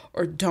that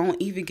or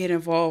don't even get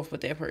involved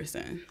with that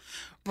person.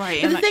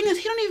 Right. And the thing is,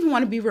 he don't even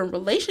want to be in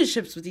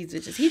relationships with these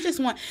bitches. He just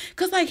want,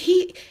 because like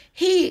he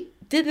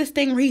did this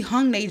thing where he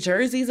hung their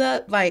jerseys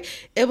up. Like,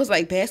 it was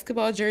like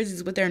basketball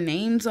jerseys with their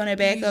names on the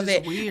back of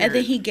it. Weird. And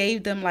then he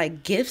gave them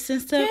like gifts and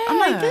stuff. Yeah. I'm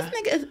like, this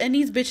nigga, and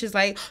these bitches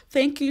like,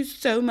 thank you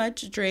so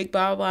much, Drake,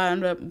 blah, blah,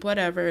 blah,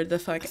 whatever the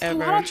fuck so ever.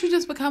 Why don't you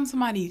just become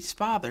somebody's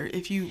father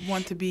if you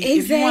want to be, Exactly.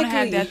 if you want to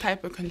have that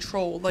type of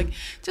control? Like,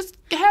 just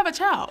have a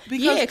child.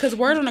 Because because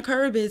word on the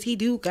curb is he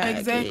do got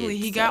exactly.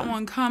 kids, he got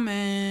one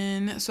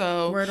coming.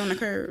 So word on the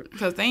curb.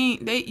 Because they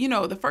you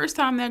know, the first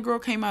time that girl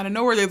came out of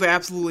nowhere, they was like,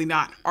 absolutely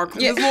not.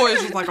 His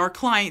lawyers was like, our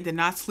client did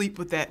not sleep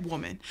with that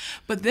woman.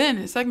 But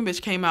then the second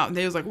bitch came out and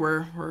they was like,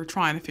 we're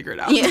trying to figure it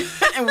out. Yeah.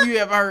 And we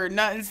haven't heard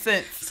nothing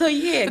since. So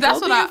yeah, that's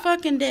what I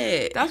fucking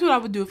did. That's what I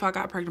would do if I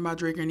got pregnant by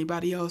Drake or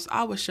anybody else.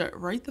 I would shut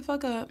right the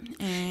fuck up.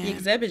 And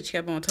because that bitch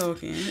kept on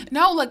talking.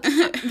 No, like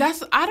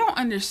I don't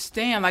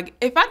understand. Like,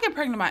 if I get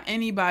pregnant by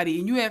anybody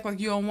and you act like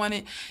you don't want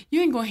it,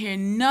 you ain't gonna hear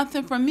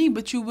nothing from me,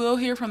 but you will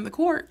hear from the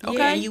court. Okay,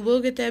 yeah, you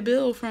will get that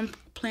bill from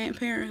Planned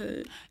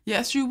Parenthood.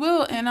 Yes, you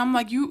will. And I'm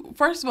like, you,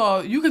 first of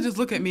all, you could just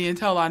look at me and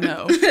tell I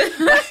know.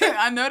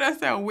 I know that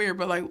sounds weird,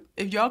 but like,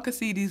 if y'all could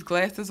see these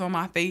glasses on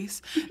my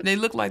face, they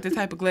look like the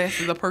type of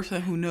glasses a person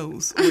who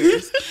knows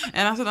wears.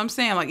 And that's what I'm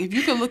saying. Like, if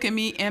you could look at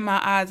me in my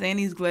eyes and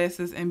these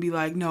glasses and be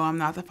like, no, I'm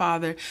not the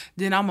father,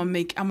 then I'm gonna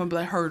be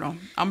like, hurt them.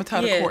 I'm gonna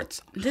tell the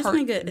courts, this hurt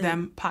nigga,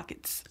 them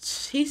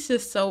pockets. He's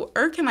just so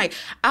irking. Like,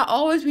 I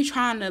always be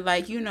trying to,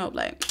 like,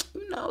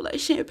 like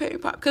champagne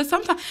pop. Because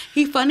sometimes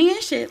he funny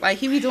as shit. Like,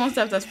 he be doing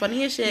stuff that's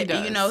funny as shit.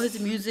 And, you know, his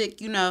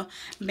music, you know,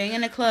 bang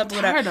in the club,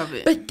 whatever. Tired of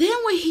it. But then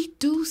when he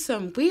do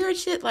some weird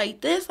shit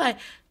like this, like,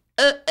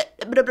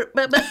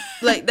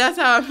 like, that's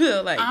how I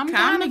feel. Like, I'm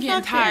kind of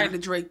getting tired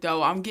of Drake,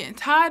 though. I'm getting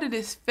tired of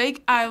this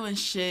fake island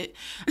shit.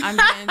 I'm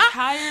getting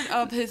tired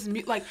of his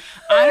music. Like,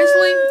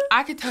 honestly,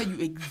 I could tell you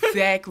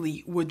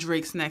exactly what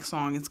Drake's next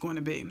song is going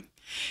to be.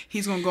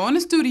 He's gonna go in the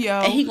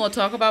studio and he gonna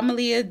talk about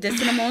Malia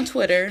dissing him on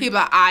Twitter. He be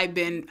like, I've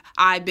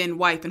been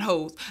wiping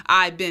hoes.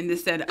 I've been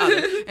this, that, the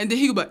other. And then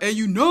he go like, and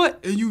you know it,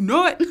 and you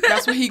know it.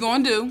 That's what he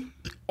gonna do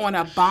on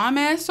a bomb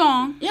ass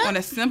song, on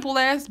a simple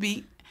ass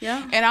beat.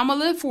 Yeah. And I'm gonna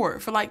live for it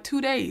for like 2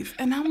 days.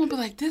 And I'm gonna be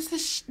like,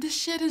 this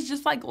shit is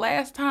just like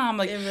last time.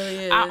 Like, it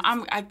really is.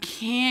 I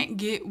can't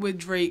get with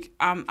Drake.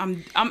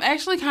 I'm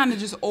actually kind of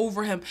just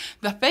over him.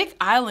 The fake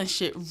island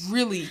shit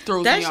really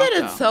throws me off. That shit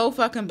is so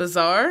fucking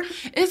bizarre.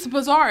 It's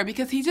bizarre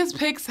because he just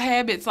picks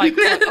habits like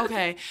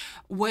okay,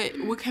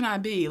 what can I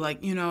be?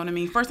 Like, you know what I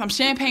mean? First I'm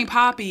Champagne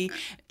Poppy,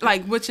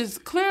 like, which is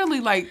clearly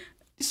like,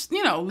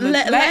 you know,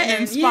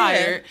 Latin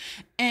inspired.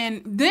 Yeah.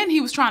 And then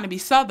he was trying to be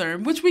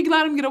Southern, which we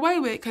let him get away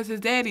with because his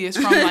daddy is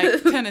from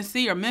like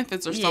Tennessee or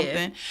Memphis or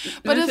something.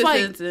 But Memphis it's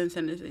like is in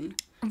Tennessee,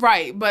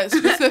 right? But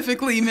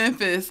specifically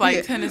Memphis,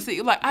 like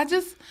Tennessee. Like,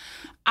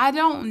 I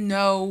don't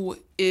know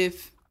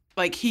if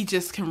like he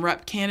just can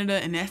rep Canada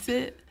and that's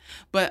it.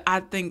 But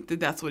I think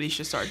that's what he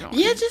should start doing.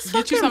 Yeah, just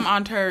get you some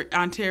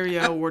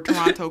Ontario or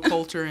Toronto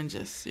culture and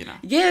just, you know.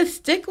 Yeah,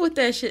 stick with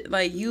that shit.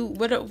 Like,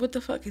 what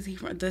the fuck is he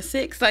from? The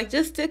Six? Like,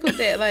 just stick with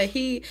that. Like,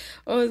 he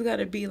always got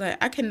to be like,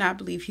 I cannot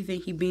believe he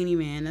think he Beanie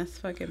Man. That's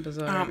fucking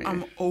bizarre.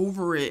 I'm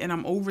over it. And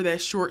I'm over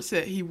that short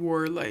set he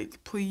wore.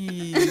 Like,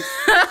 please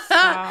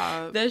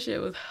stop. That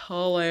shit was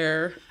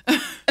hilarious.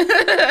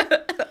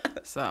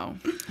 So,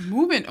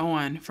 moving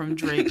on from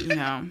Drake, you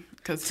know.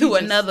 To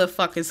another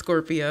fucking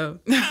Scorpio.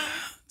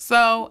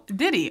 So,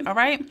 Diddy, all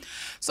right?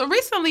 So,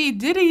 recently,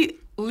 Diddy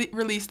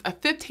released a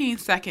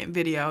 15-second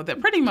video that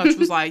pretty much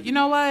was like, you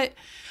know what?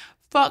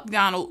 Fuck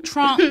Donald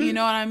Trump, you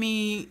know what I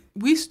mean?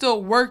 We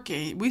still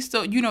working. We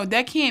still, you know,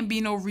 that can't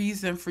be no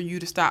reason for you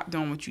to stop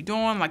doing what you're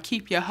doing. Like,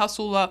 keep your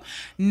hustle up.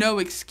 No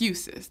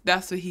excuses.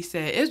 That's what he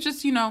said. It's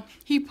just, you know,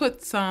 he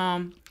put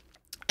some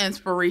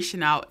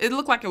inspiration out. It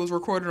looked like it was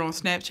recorded on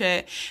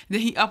Snapchat. Then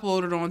he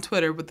uploaded on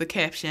Twitter with the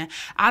caption,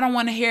 I don't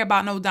want to hear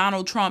about no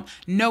Donald Trump.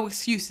 No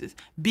excuses.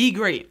 Be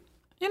great.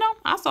 You know,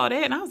 I saw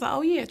that and I was like,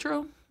 oh yeah,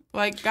 true.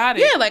 Like, got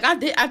it. Yeah, like, I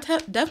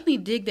definitely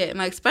dig that. And,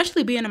 like,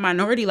 especially being a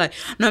minority, like,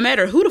 no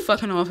matter who the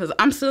fuck in office,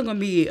 I'm still gonna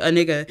be a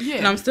nigga. Yeah.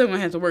 And I'm still gonna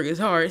have to work as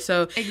hard.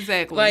 So,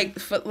 exactly.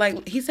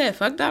 Like he said,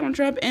 fuck Donald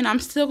Trump, and I'm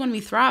still gonna be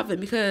thriving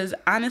because,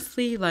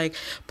 honestly, like,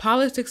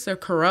 politics are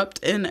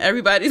corrupt and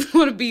everybody's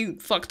gonna be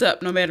fucked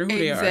up no matter who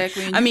they are.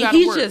 Exactly. I mean,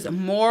 he's just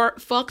more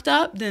fucked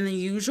up than the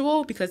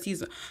usual because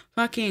he's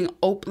fucking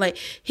open. Like,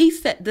 he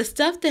said the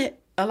stuff that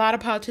a lot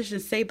of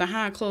politicians say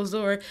behind closed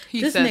door,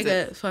 this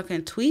nigga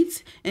fucking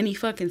tweets and he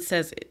fucking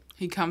says it.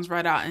 He comes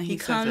right out and he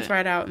comes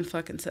right out and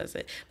fucking says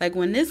it. Like,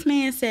 when this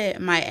man said,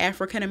 my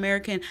African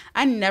American,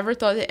 I never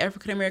thought that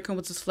African American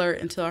was a slur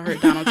until I heard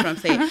Donald Trump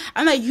say it.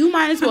 I'm like, you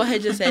might as well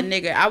have just said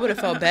nigga. I would have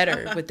felt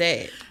better with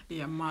that.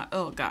 Yeah,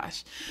 oh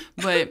gosh.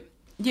 But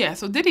yeah,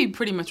 so Diddy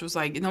pretty much was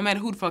like, no matter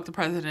who the fuck the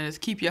president is,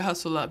 keep your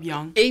hustle up,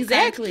 young.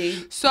 Exactly.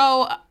 Okay?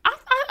 So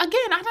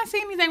again, I don't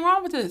see anything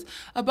wrong with this.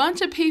 A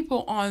bunch of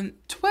people on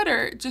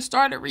Twitter just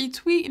started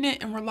retweeting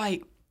it and were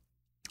like,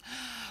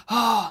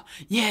 oh,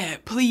 yeah,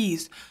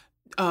 please.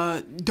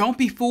 Don't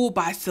be fooled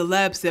by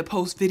celebs that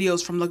post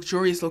videos from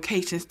luxurious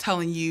locations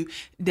telling you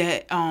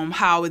that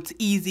how it's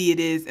easy it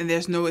is and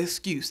there's no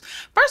excuse.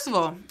 First of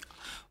all,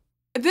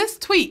 this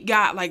tweet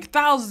got like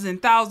thousands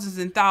and thousands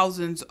and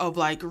thousands of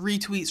like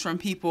retweets from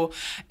people,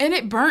 and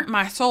it burnt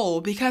my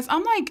soul because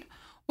I'm like,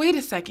 wait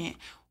a second.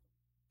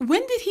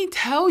 When did he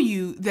tell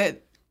you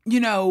that,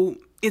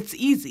 it's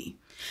easy?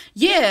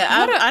 Yeah,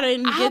 I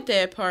didn't get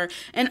that part.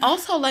 And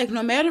also, like,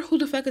 no matter who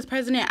the fuck is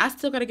president, I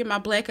still gotta get my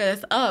black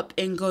ass up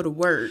and go to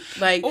work.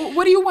 Like,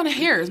 what do you want to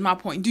hear is my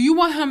point. Do you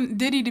want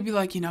Diddy to be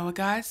like, you know what,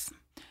 guys?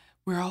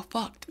 We're all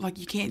fucked. Like,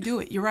 you can't do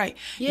it. You're right.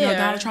 Yeah.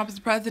 Donald Trump is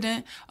the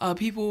president.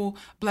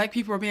 Black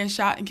people are being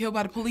shot and killed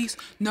by the police.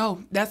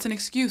 No, that's an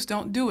excuse.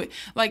 Don't do it.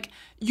 Like,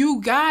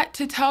 you got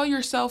to tell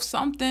yourself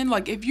something.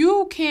 Like, if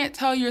you can't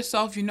tell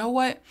yourself, you know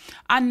what?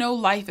 I know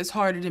life is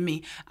harder than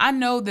me. I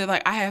know that,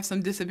 like, I have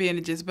some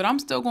disadvantages, but I'm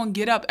still going to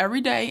get up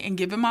every day and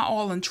give it my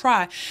all and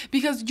try,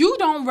 because you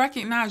don't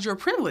recognize your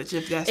privilege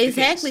if that's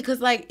exactly.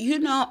 Because, like,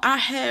 I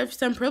have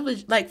some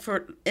privilege. Like,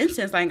 for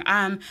instance, like,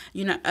 I'm,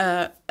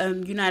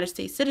 United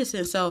States citizen.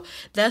 So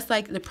that's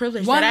like the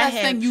privilege that I have.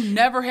 One less thing you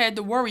never had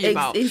to worry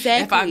about.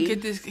 Exactly. If I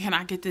get this, can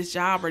I get this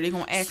job? Or they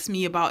going to ask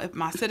me about if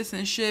my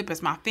citizenship,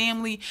 is my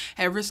family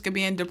at risk of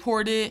being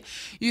deported?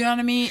 You know what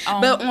I mean?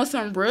 But on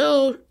some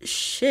real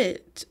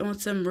shit, on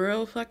some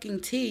real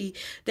fucking tea,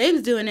 they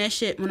was doing that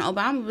shit when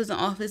Obama was in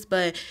office,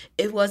 but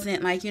it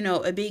wasn't like,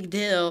 a big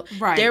deal.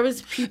 Right. There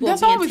was people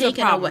That's being always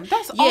taken a problem. away.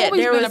 That's always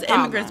there been was a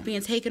problem. Immigrants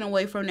being taken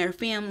away from their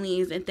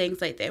families and things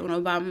like that when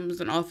Obama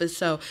was in office.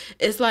 So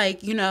it's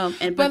like,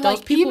 but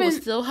those people were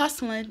still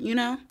hustling,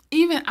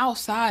 Even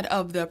outside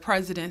of the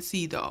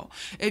presidency, though,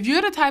 if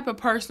you're the type of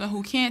person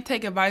who can't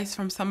take advice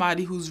from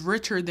somebody who's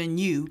richer than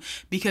you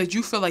because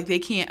you feel like they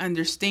can't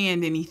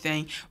understand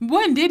anything,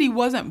 Diddy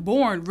wasn't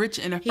born rich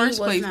in the first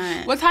place.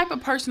 Not. What type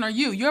of person are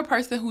you? You're a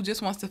person who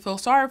just wants to feel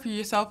sorry for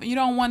yourself and you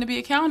don't want to be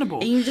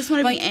accountable. And you just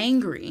want to be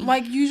angry.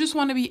 Like, you just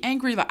want to be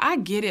angry. Like, I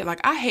get it.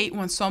 Like, I hate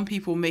when some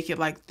people make it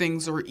like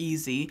things are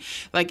easy.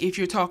 Like, if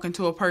you're talking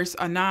to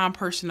a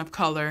non-person of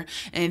color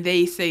and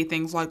they say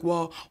things like,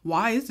 well,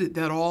 why is it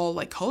that all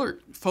like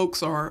colored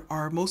folks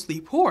are mostly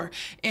poor?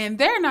 And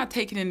they're not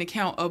taking into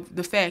account of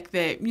the fact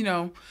that,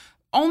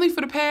 only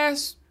for the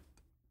past,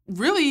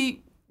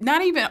 really,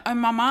 not even in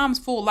my mom's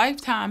full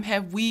lifetime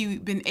have we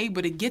been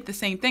able to get the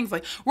same things.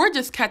 Like, we're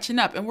just catching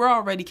up, and we're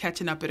already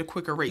catching up at a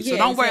quicker rate. So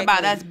don't worry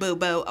about us,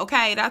 boo-boo.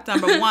 Okay, that's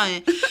number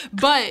one.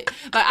 But,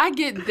 like, I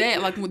get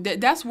that. Like,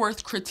 that's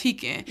worth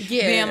critiquing.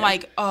 Yeah. Being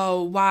like,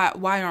 oh, why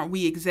aren't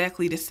we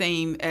exactly the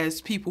same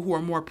as people who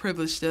are more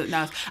privileged than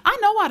us? I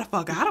know why the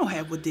fuck I don't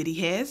have what Diddy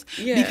has.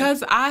 Yeah.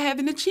 Because I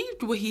haven't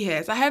achieved what he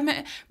has. I'm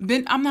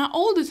not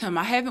old as him.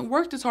 I haven't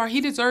worked as hard.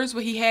 He deserves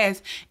what he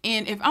has.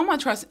 And if I'm going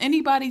to trust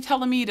anybody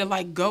telling me to,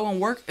 like, go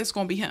and work, it's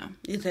gonna be him.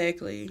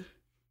 Exactly.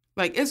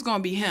 Like, it's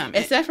gonna be him.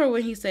 Except for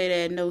when he say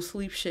that no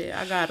sleep shit.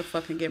 I gotta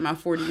fucking get my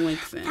 40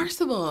 winks in.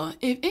 First of all,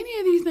 if any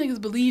of these niggas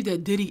believe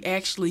that Diddy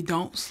actually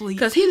don't sleep,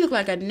 because he look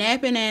like a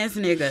napping ass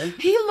nigga.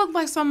 He look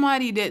like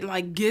somebody that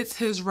like gets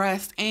his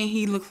rest, and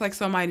he looks like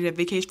somebody that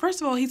vacations.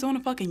 First of all, he's on a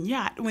fucking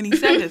yacht when he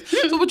said this.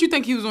 So what you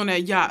think he was on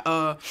that yacht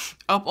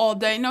up all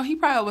day? No, he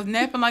probably was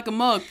napping like a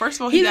mug. First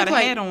of all, he got a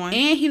hat on,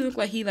 and he looked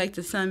like he liked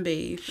to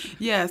sunbathe.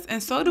 Yes,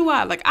 and so do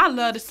I. Like, I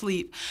love to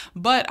sleep,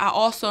 but I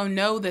also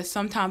know that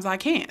sometimes I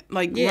can't.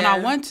 Like, when I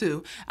want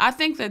to. I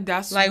think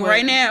that's like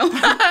right now.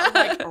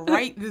 Like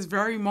right this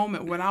very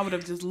moment when I would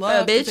have just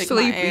loved to take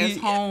my ass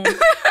home,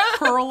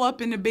 curl up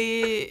in the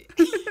bed,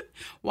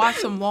 watch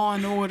some Law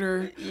and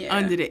Order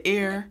under the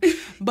air.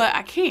 But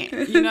I can't.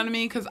 You know what I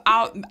mean? Because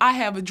I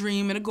have a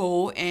dream and a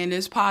goal, and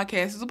this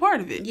podcast is a part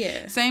of it.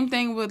 Yeah. Same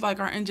thing with like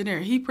our engineer.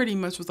 He pretty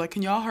much was like,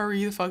 "Can y'all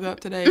hurry the fuck up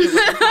today? Because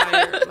I'm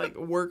tired. Like,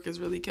 work is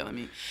really killing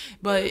me."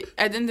 But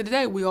at the end of the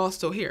day, we all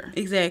still here.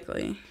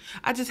 Exactly.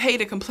 I just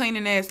hate a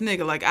complaining ass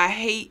nigga. Like, I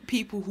hate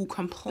people who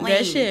complain.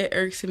 That shit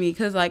irks me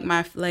because, like,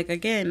 my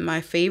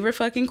favorite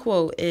fucking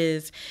quote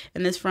is,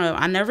 and this from,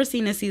 I never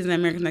seen this season of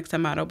America's Next Top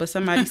Model, but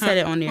somebody said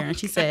it on there, and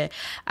she said,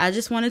 "I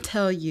just want to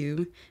tell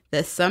you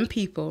that some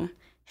people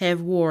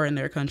have war in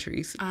their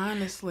countries."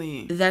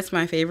 Honestly. That's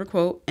my favorite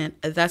quote, and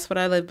that's what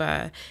I live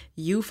by.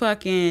 You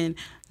fucking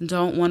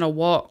don't want to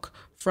walk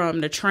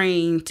from the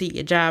train to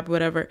your job,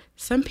 whatever.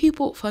 Some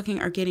people fucking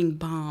are getting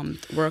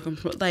bombed.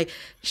 Like,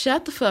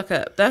 shut the fuck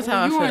up. That's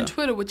how I feel. You're on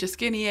Twitter with your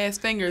skinny ass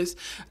fingers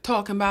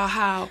talking about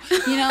how,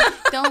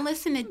 don't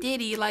listen to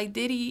Diddy. Like,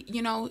 Diddy,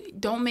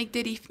 don't make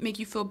Diddy make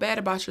you feel bad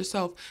about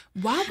yourself.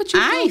 Why would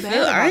you feel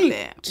bad about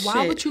that?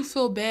 Why would you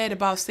feel bad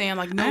about saying,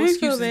 like, no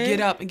excuses,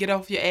 get up and get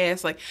off your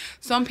ass? Like,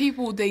 some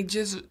people,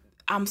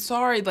 I'm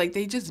sorry, like,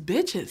 they just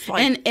bitches.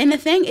 Like, and the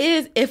thing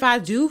is, if I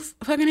do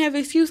fucking have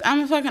an excuse, I'm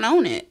gonna fucking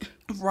own it.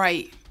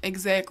 Right.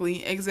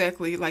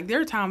 Exactly. Like, there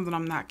are times when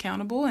I'm not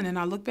accountable, and then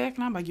I look back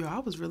and I'm like, yo, I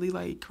was really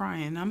like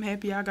crying. I'm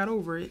happy I got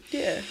over it.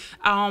 Yeah.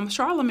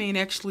 Charlemagne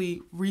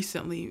actually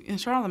recently, and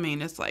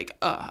Charlemagne is like,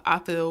 I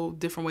feel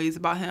different ways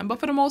about him, but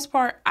for the most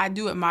part, I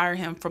do admire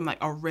him from like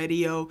a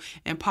radio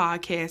and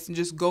podcast and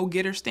just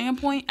go-getter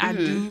standpoint. I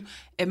do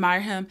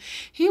admire him.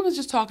 He was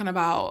just talking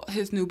about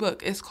his new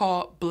book. It's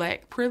called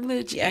Black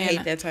Privilege. Yeah, I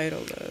hate that title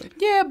though.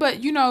 Yeah,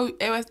 but you know,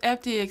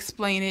 after you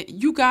explain it,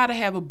 you gotta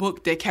have a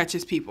book that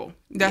catches people.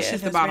 That's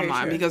just the bottom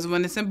line. True. Because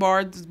when it's in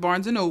Barnes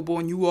and Noble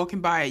and you walking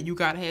by it, you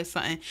gotta have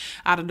something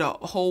out of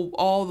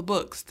all the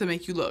books to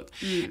make you look.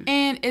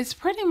 And it's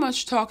pretty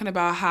much talking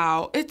about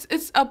how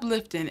it's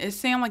uplifting. It's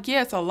saying like,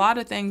 yeah, it's a lot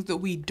of things that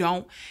we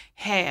don't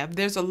have.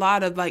 There's a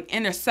lot of like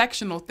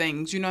intersectional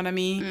things, you know what I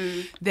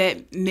mean,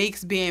 that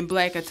makes being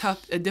Black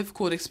a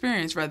difficult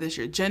experience, whether it's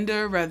your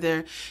gender,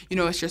 whether, you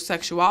know, it's your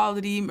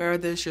sexuality,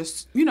 whether it's your,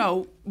 you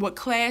know, what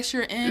class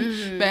you're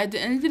in. But at the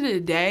end of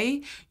the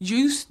day,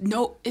 you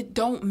know, it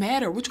don't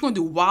matter. What you gonna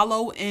do,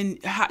 wallow in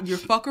your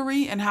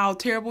fuckery and how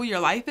terrible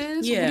your life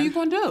is? Yeah. What are you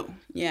gonna do?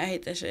 Yeah, I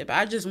hate that shit. But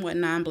I just want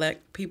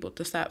non-Black people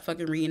to stop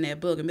fucking reading that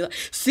book and be like,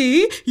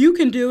 see, you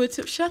can do it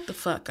too. Shut the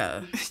fuck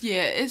up.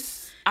 Yeah, it's...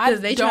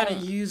 Because they try to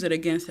use it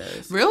against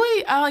us.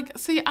 Really?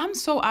 I'm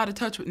so out of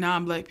touch with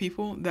non-Black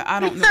people that I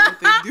don't know what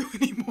they do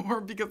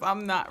anymore because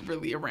I'm not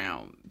really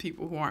around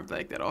people who aren't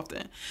Black that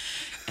often.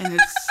 And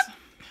it's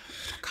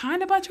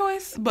kind of by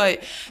choice.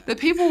 But the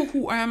people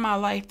who are in my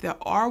life that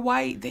are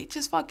white, they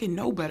just fucking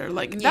know better.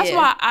 Like, that's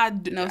why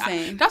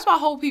that's why I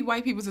hold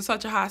white people to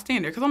such a high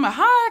standard. Because I'm like,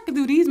 how I can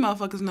do these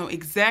motherfuckers know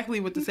exactly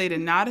what to say to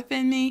not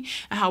offend me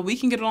and how we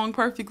can get along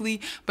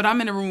perfectly, but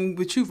I'm in a room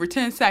with you for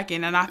 10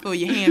 seconds and I feel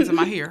your hands in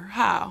my hair.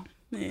 How?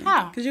 Yeah,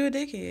 how? Because you're a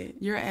dickhead.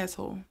 You're an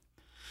asshole.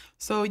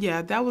 So,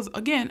 yeah, that was,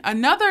 again,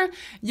 another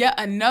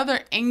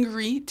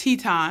angry tea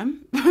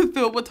time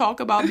filled with talk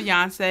about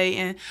Beyonce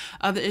and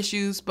other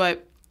issues,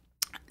 but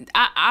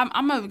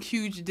I'm a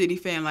huge Diddy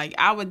fan. Like,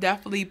 I would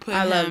definitely put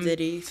him love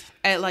Diddy's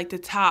at like the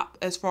top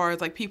as far as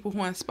like people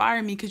who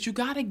inspire me, because you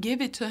gotta give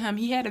it to him.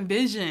 He had a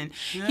vision.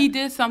 Yeah. He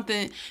did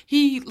something.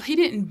 He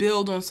didn't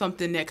build on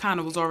something that kind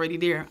of was already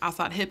there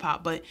outside hip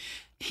hop, but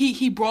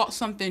he brought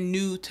something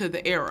new to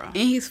the era. And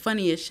he's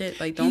funny as shit.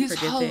 Like, don't forget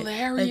hilarious.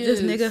 That. Like,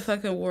 this nigga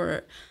fucking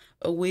wore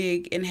a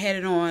wig and had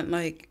it on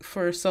like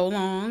for so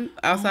long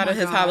outside of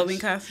his Halloween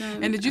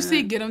costume. And did you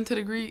see Get Him to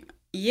the Greek?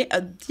 Yeah,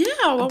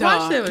 I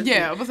watched it.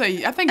 Yeah, I was like,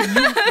 I think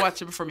you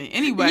watched it before me.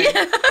 Anyway,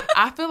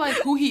 I feel like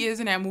who he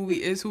is in that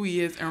movie is who he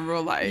is in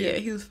real life. Yeah,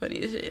 he was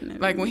funny as shit in that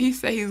like movie. When he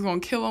said he was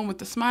gonna kill him with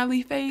the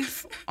smiley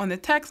face on the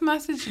text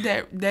message,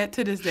 that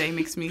to this day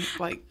makes me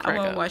like crack I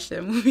want up. to watch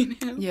that movie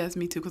now. Yes,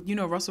 me too. Because you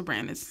know Russell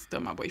Brand is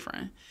still my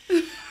boyfriend.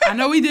 I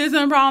know he did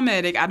something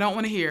problematic. I don't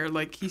want to hear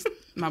like he's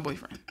my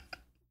boyfriend.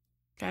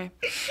 Okay,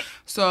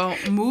 so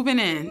moving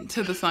in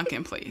to the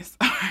sunken place.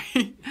 All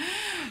right.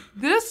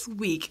 This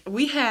week,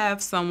 we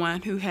have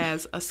someone who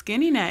has a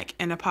skinny neck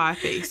and a pie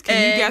face.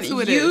 Can you guess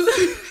who it is?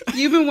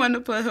 You've been wanting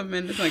to put him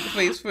in the sunken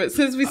face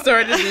since we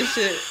started this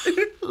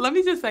shit. Let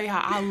me just say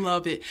how I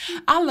love it.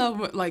 I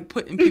love like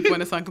putting people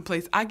in a sunken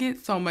place. I get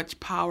so much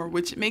power,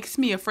 which makes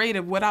me afraid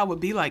of what I would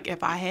be like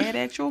if I had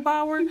actual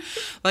power.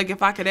 Like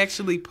if I could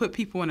actually put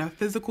people in a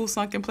physical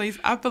sunken place,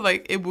 I feel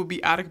like it would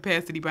be out of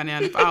capacity by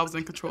now if I was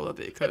in control of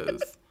it,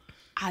 because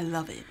I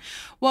love it.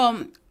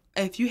 Well,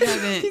 if you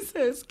haven't... He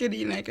said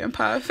skinny neck and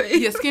pie face.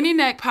 Yeah, skinny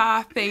neck,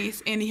 pie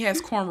face, and he has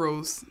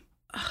cornrows.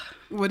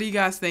 What are you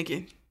guys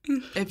thinking?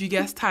 If you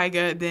guess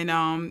Tyga, then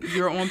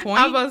you're on point.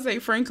 I was about to say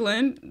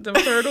Franklin, the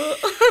turtle.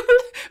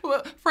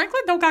 Well,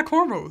 Franklin don't got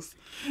cornrows.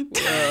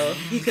 Well,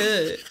 he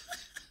could.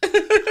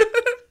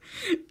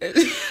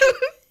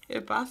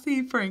 If I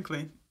see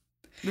Franklin,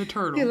 the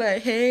turtle. You're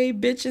like, hey,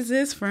 bitches,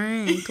 it's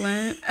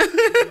Franklin.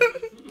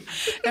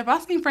 If I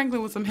see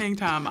Franklin with some hang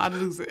time, I'd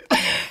lose it.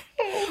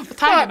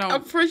 Tyga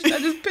don't. I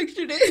just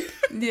pictured it.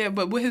 Yeah,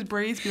 but would his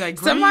braids be like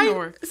green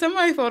or...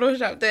 Somebody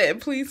Photoshop that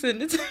and please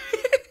send it to me.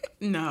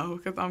 No,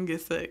 because I'm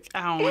get sick.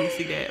 I don't want to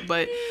see that.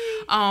 But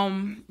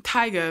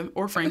Tyga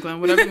or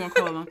Franklin, whatever you want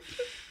to call him,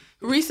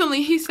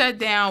 recently he sat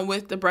down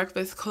with the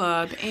Breakfast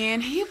Club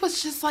and he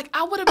was just like,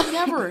 I would have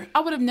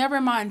never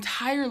in my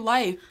entire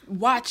life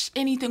watched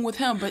anything with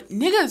him. But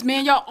niggas,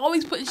 man, y'all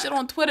always putting shit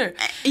on Twitter.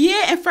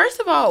 Yeah, and first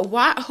of all,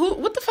 what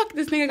the fuck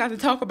this nigga got to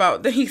talk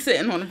about that he's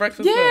sitting on the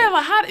Breakfast Club? Yeah,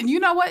 like how, you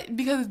know what?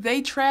 Because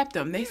they trapped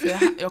him. They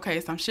said, okay,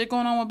 some shit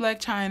going on with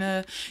Blac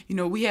Chyna. You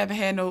know, we haven't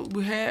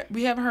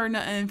heard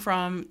nothing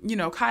from, you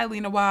know, Kylie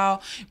in a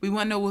while. We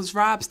want to know what's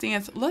Rob's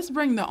stance. Let's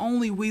bring the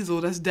only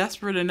weasel that's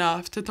desperate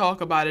enough to talk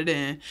about it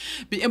in.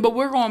 But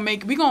we're going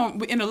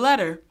in a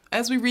letter,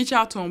 as we reach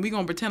out to him, we're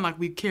going to pretend like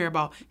we care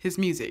about his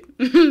music.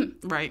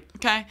 Right?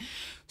 Okay?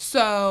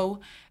 So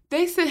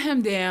they sit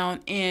him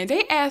down and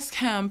they ask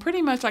him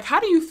pretty much like, how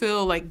do you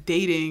feel like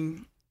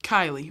dating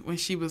Kylie when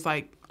she was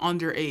like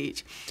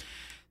underage?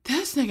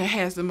 This nigga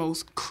has the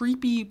most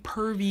creepy,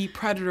 pervy,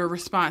 predator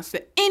response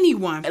that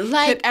anyone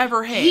could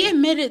ever have. He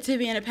admitted to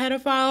being a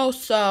pedophile,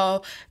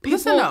 so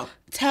people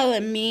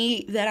telling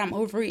me that I'm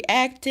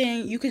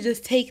overreacting, you could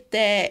just take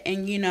that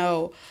and, you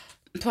know,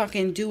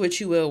 fucking do what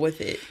you will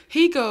with it.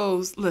 He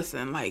goes,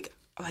 listen, like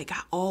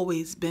I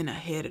always been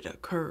ahead of the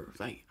curve.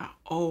 Like I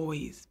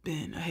always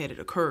been ahead of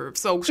the curve.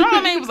 So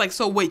Charlamagne was like,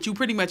 so wait, you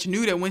pretty much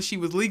knew that when she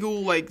was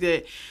legal, like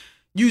that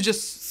you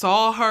just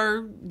saw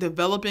her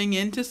developing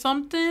into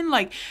something?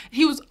 Like,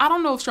 I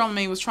don't know if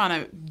Charlamagne was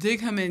trying to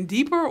dig him in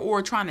deeper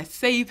or trying to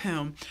save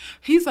him.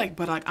 He's like,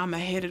 but like, I'm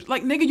ahead of,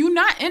 like, nigga, you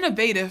not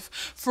innovative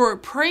for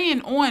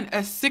preying on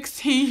a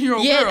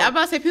 16-year-old girl. Yeah, I'm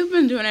about to say, people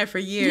been doing that for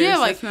years. Yeah,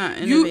 like, that's not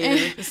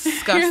innovative. It's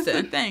disgusting. Here's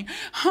the thing.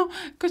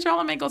 Because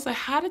Charlamagne goes like,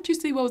 how did you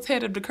see what was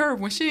ahead of the curve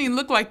when she didn't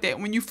look like that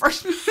when you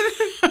first...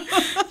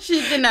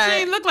 She did not. She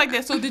didn't look like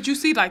that. So did you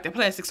see like the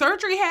plastic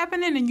surgery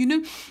happening and you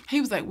knew? He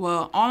was like,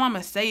 well, all I'm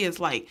going to say is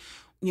like,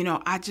 you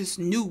know, I just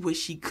knew what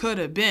she could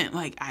have been.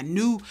 Like, I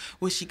knew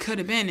what she could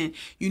have been. And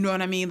you know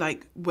what I mean?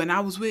 Like, when I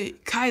was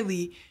with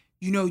Kylie,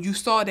 you know, you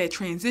saw that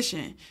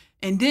transition.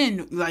 And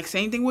then, like,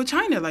 same thing with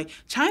China. Like,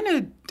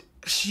 China,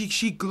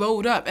 she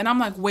glowed up. And I'm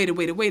like, wait a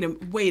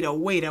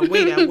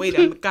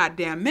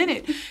goddamn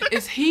minute.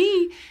 Is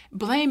he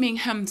blaming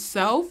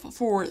himself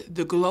for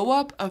the glow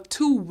up of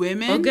two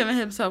women? Or giving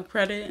himself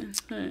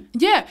credit?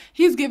 Yeah,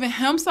 he's giving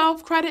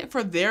himself credit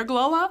for their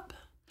glow up.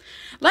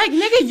 Like,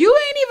 nigga, you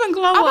ain't even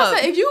glow up.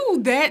 Say, if you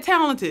that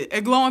talented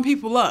at glowing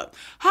people up,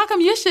 how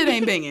come your shit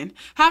ain't banging?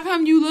 How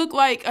come you look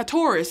like a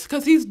tourist?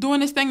 Because he's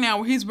doing this thing now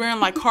where he's wearing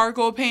like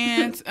cargo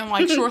pants and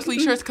like short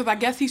sleeve shirts. Because I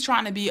guess he's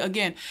trying to be,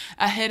 again,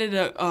 ahead of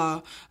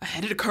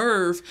the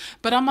curve.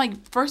 But I'm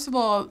like, first of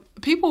all,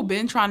 people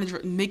been trying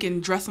to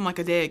making dressing like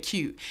a dad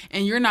cute,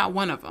 and you're not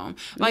one of them.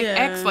 Like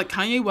like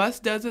Kanye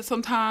West does it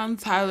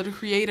sometimes. Tyler the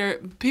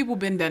Creator, people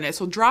been done it.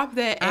 So drop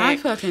that. I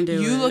fucking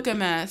do. You look a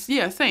mess.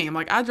 Yeah, same.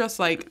 Like I dress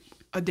like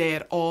a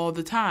dad all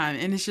the time,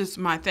 and it's just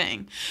my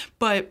thing.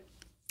 But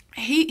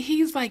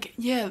he's like,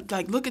 yeah,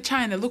 like look at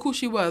China, look who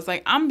she was.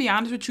 Like, I'm be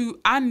honest with you,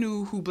 I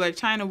knew who Blac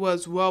Chyna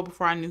was well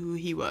before I knew who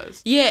he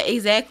was. Yeah,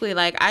 exactly.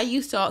 Like I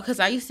used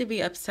to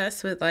be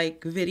obsessed with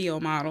like video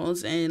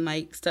models and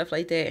like stuff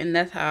like that, and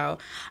that's how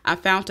I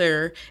found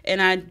her,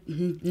 and I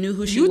knew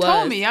who she was.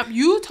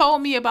 You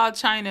told me about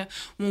China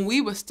when we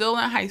were still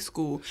in high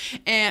school,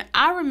 and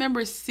I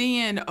remember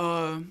seeing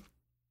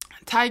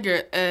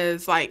Tiger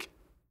as like,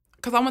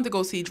 because I went to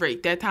go see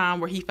Drake that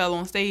time where he fell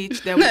on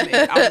stage. That was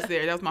it. I was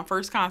there. That was my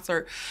first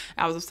concert.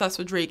 I was obsessed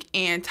with Drake.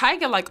 And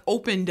Tyga like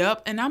opened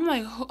up, and I'm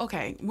like,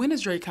 okay, when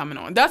is Drake coming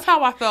on? That's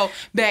how I felt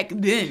back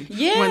then.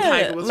 Yeah, when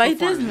Tyga was like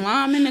performing. This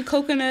lime in the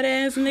coconut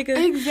ass nigga.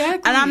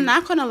 Exactly. And I'm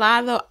not gonna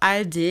lie though,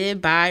 I did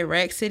buy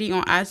Rack City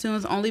on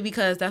iTunes only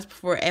because that's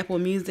before Apple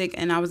Music,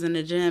 and I was in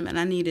the gym and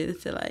I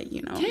needed to like,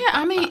 you know. Yeah,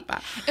 I mean,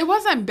 it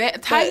wasn't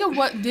bad.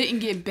 Tyga didn't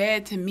get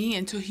bad to me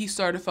until he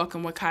started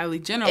fucking with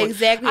Kylie Jenner.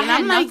 Exactly. I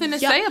had nothing to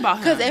say about him.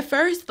 Because at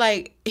first,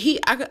 like,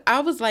 I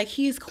was like,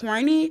 he's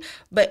corny,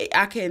 but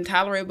I can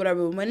tolerate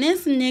whatever. When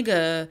this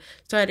nigga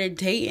started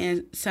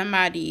dating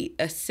somebody,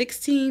 a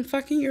 16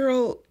 fucking year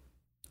old,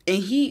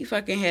 and he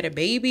fucking had a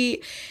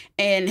baby,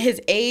 and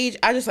his age,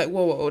 I just like,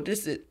 whoa,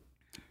 this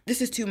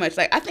is too much.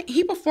 Like, I think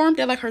he performed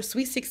at like her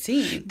Sweet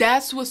 16.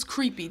 That's what's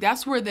creepy.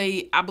 That's where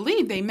I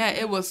believe they met.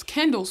 It was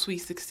Kendall's Sweet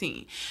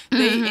 16.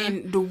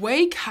 And the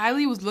way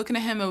Kylie was looking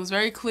at him, it was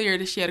very clear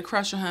that she had a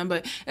crush on him.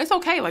 But it's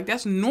okay. Like,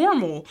 that's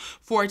normal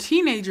for a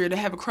teenager to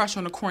have a crush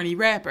on a corny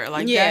rapper.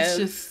 Like, that's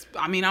just,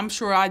 I mean, I'm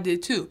sure I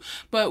did too.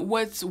 But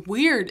what's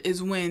weird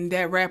is when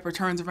that rapper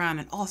turns around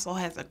and also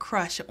has a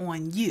crush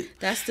on you.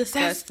 That's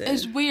disgusting.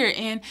 It's weird.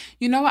 And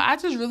you know what? I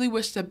just really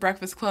wish the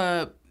Breakfast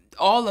Club,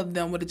 all of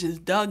them would have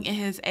just dug in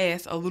his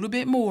ass a little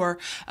bit more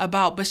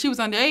but she was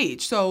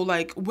underage. So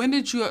like, when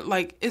did you,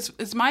 like,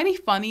 it's mighty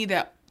funny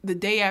that the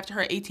day after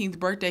her 18th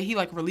birthday, he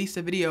like released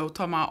a video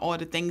talking about all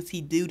the things he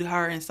do to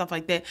her and stuff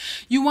like that.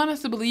 You want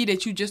us to believe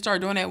that you just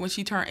started doing that when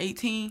she turned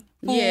 18?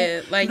 Fool?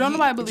 Yeah, like, don't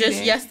nobody believe just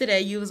that.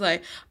 Yesterday you was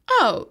like,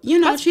 oh, you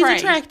know, she's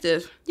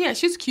attractive. Yeah,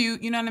 she's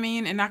cute, you know what I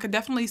mean? And I could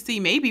definitely see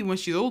maybe when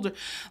she's older,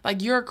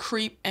 like, you're a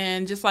creep,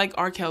 and just like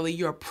R. Kelly,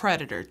 you're a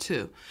predator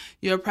too.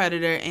 You're a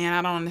predator, and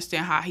I don't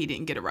understand how he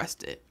didn't get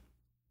arrested.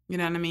 You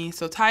know what I mean?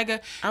 So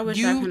Tyga, I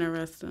wish I could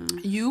arrest him.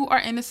 You are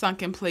in a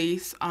sunken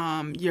place.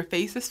 Your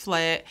face is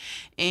flat,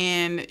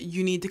 and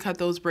you need to cut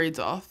those braids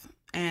off,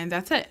 and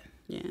that's it.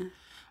 Yeah.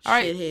 All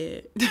right.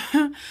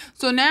 Shithead.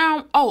 So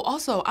now,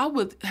 also, I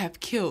would have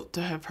killed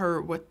to have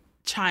heard what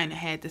China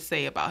had to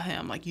say about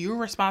him. Like, you're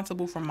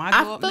responsible for my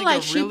glow up, nigga. I feel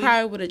like she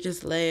probably would have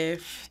just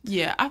laughed.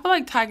 Yeah, I feel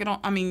like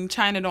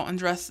China don't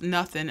undress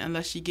nothing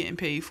unless she getting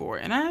paid for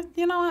it, and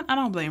you know what? I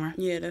don't blame her.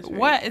 Yeah, that's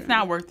right. It's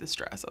not worth the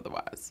stress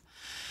otherwise.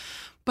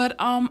 But,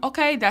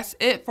 okay, that's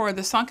it for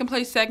the Sunken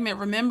Place segment.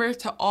 Remember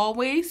to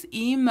always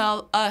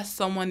email us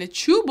someone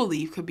that you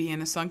believe could be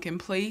in a sunken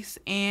place.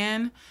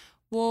 And,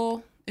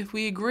 well, if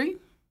we agree,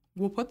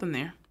 we'll put them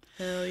there.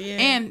 Hell yeah.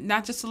 And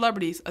not just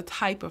celebrities, a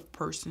type of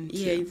person, too.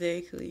 Yeah,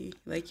 exactly.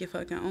 Like your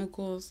fucking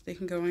uncles, they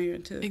can go in here,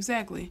 too.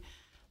 Exactly.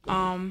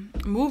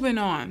 Moving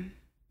on.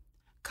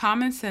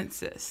 Common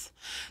Census.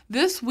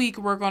 This week,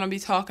 we're going to be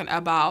talking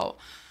about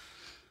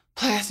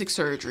plastic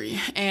surgery.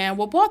 And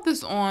what brought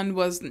this on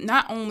was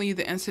not only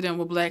the incident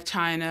with Blac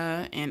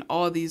Chyna and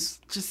all these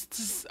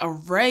just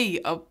array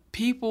of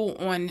people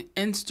on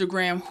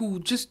Instagram who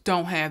just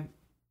don't have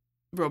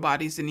real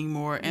bodies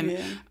anymore. And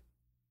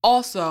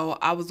also,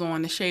 I was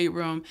on the Shade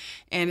Room,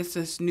 and it's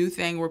this new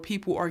thing where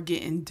people are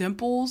getting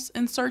dimples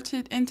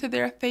inserted into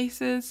their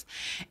faces,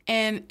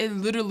 and it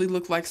literally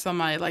looked like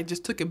somebody like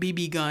just took a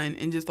BB gun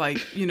and just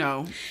like, you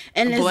know,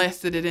 and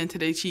blasted it into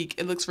their cheek.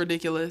 It looks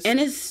ridiculous.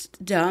 And it's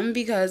dumb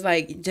because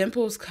like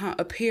dimples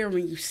appear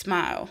when you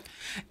smile.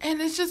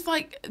 And it's just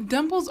like,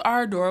 dimples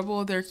are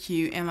adorable, they're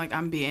cute, and like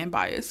I'm being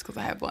biased because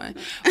I have one.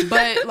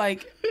 But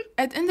like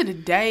at the end of the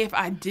day, if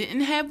I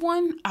didn't have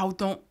one, I'll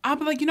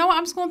be like, you know what,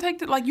 I'm just gonna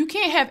take it. Like, you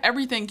can't have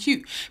everything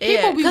cute.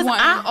 People be wanting.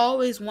 I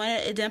always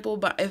wanted a dimple,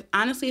 but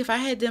if I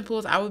had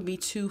dimples, I would be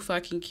too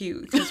fucking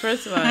cute. Because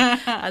first of all,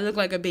 I look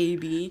like a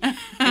baby,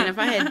 and if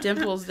I had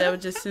dimples, that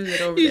would just send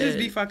it over. You just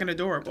be fucking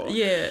adorable.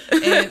 Yeah.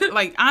 And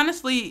like,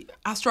 honestly,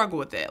 I struggle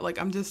with that. Like,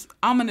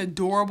 I'm an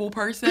adorable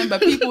person,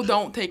 but people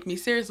don't take me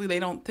seriously. They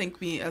don't think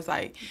me as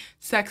like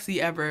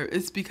sexy ever.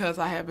 It's because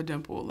I have a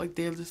dimple. Like,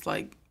 they're just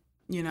like,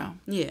 you know,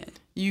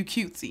 you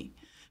cutesy,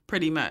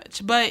 pretty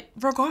much. But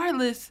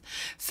regardless,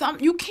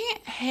 you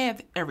can't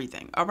have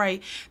everything. All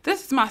right,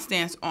 this is my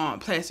stance on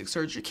plastic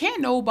surgery.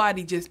 Can't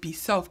nobody just be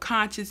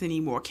self-conscious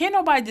anymore. Can't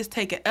nobody just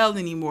take an L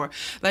anymore.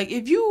 Like,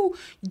 if you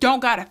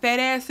don't got a fat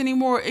ass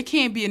anymore, it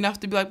can't be enough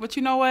to be like, but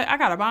you know what, I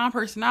got a bomb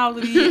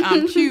personality,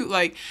 I'm cute,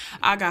 like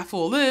I got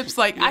full lips,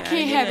 like I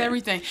can't have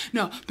everything.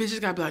 No,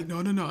 bitches gotta be like,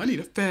 no, I need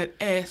a fat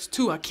ass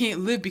too. I can't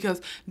live, because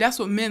that's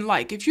what men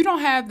like. If you don't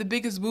have the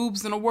biggest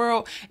boobs in the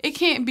world, it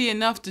can't be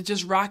enough to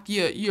just rock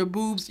your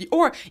boobs.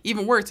 Or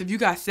even worse, if you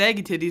got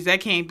saggy titties,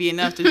 that can't be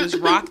enough to just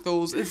rock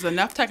those. It's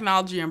enough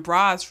technology and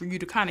bras for you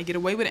to kind of get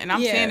away with it. And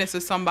I'm saying this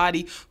as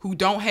somebody who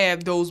don't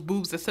have those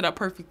boobs that sit up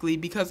perfectly,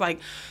 because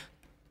like,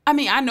 I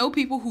mean, I know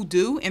people who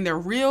do and they're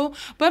real,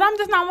 but I'm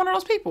just not one of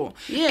those people.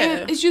 Yeah.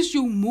 And it's just,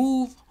 you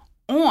move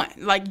on.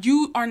 Like,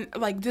 you are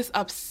like, this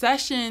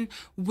obsession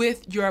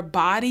with your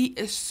body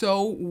is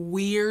so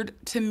weird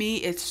to me.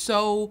 It's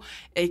so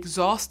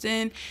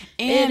exhausting.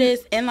 And it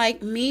is. And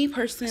like, me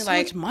personally, so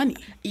like, much money.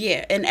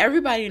 Yeah. And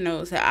everybody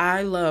knows that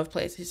I love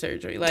plastic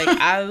surgery. Like,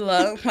 I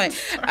love like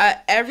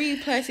every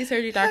plastic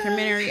surgery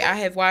documentary. I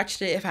have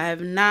watched it. If I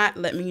have not,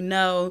 let me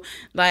know.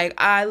 Like,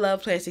 I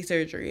love plastic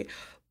surgery.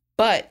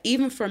 But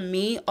even for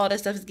me, all that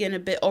stuff is getting a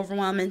bit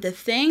overwhelming. The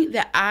thing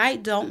that I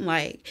don't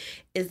like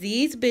is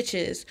these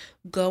bitches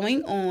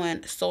going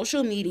on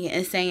social media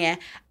and saying,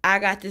 I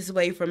got this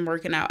way from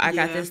working out. I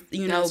got this,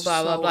 you know,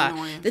 blah, blah, blah.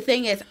 Annoying. The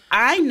thing is,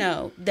 I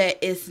know that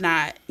it's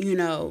not, you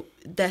know,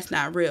 that's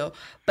not real.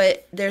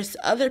 But there's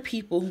other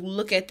people who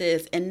look at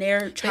this and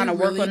they're trying to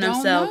work on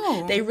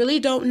themselves. They really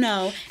don't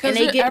know. Because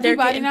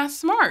everybody not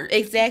smart.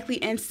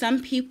 Exactly. And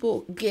some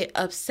people get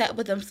upset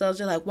with themselves.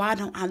 They're like, why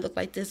don't I look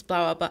like this?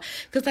 Blah, blah, blah.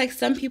 Because like,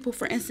 some people,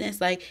 for instance,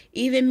 like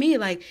even me,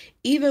 like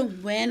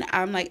even when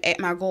I'm like at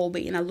my goal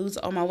weight and I lose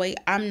all my weight,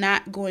 I'm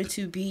not going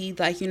to be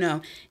like, you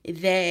know,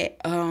 that,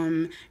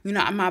 you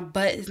know, my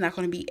butt is not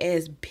going to be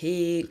as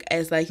big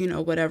as like, you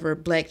know, whatever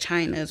Black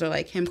China's or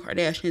like Kim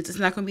Kardashian's. It's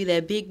not going to be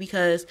that big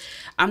because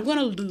I'm going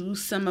to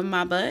lose some of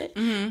my butt.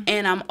 Mm-hmm.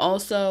 And I'm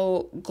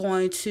also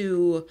going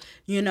to,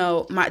 you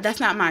know, that's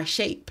not my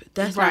shape.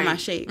 That's not my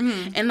shape.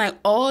 Mm-hmm. And like,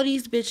 all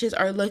these bitches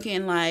are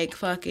looking like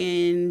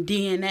fucking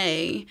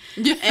DNA.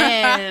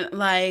 And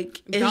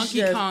like, it's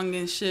Donkey Kong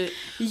and shit.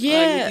 Yeah.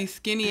 Like, with these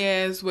skinny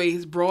ass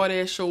waist, broad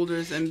ass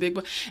shoulders, and big.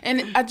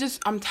 And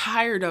I'm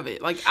tired of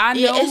it. Like, I know.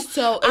 Yeah, it's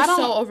so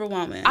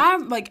overwhelming.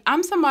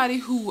 I'm somebody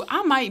who,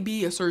 I might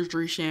be a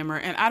surgery shammer,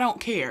 and I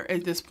don't care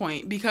at this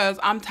point, because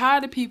I'm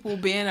tired of people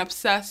being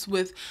obsessed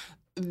with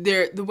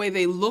the way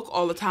they look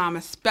all the time,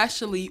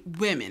 especially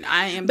women.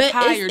 I am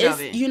tired of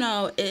it. You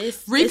know,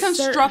 it's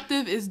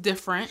reconstructive is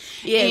different.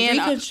 Yeah, and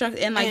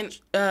reconstructive, and like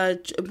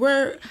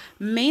we're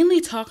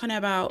mainly talking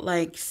about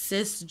like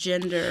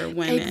cisgender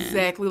women.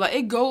 Exactly. Like,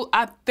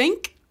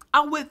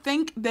 I would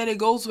think that it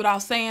goes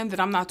without saying that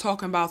I'm not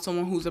talking about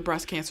someone who's a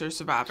breast cancer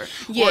survivor,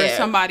 or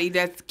somebody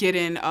that's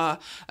getting a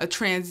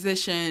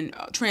transitioning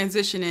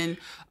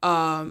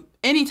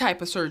any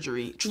type of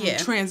surgery,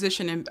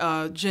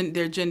 transitioning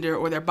their gender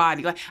or their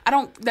body. Like, I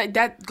don't,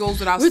 that goes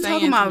without saying. We're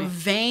talking about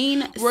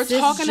vain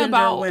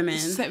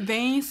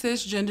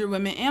cisgender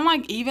women, and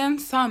like even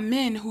some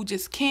men who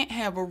just can't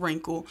have a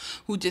wrinkle,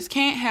 who just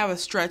can't have a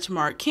stretch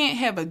mark, can't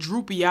have a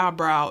droopy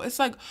eyebrow. It's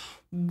like,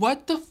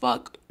 what the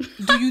fuck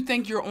do you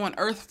think you're on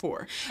Earth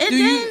for?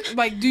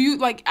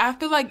 I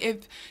feel like,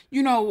 if,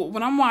 you know,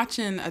 when I'm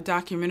watching a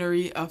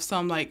documentary of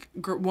some like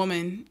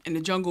woman in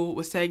the jungle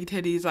with saggy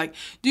titties, like,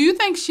 do you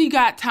think she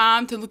got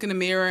time to look in the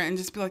mirror and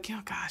just be like,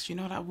 oh gosh, you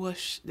know what, I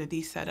wish that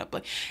these set up?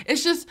 Like,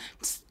 it's just,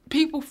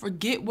 people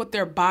forget what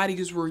their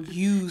bodies were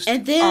used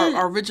and then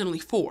are originally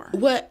for.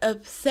 What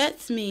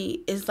upsets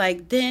me is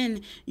like,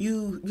 then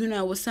you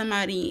know, with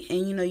somebody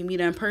and, you know, you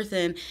meet in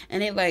person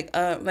and they like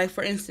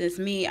for instance,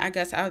 me, I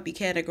guess I would be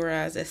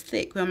categorized as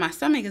thick, but my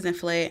stomach isn't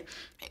flat.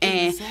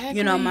 And,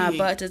 you know, my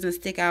butt doesn't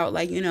stick out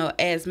like, you know,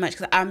 as much.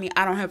 Cause I mean,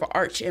 I don't have an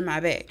arch in my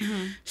back.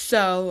 Mm-hmm.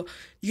 So,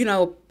 you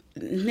know,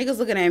 niggas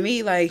looking at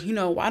me like, you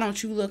know, why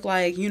don't you look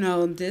like, you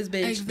know, this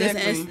bitch,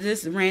 Exactly.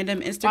 this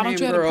random Instagram Why don't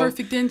you have the girl.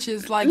 perfect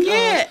inches like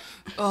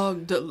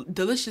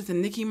Delicious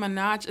and Nicki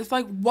Minaj? It's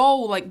like, whoa,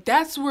 like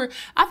that's where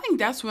I think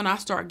that's when I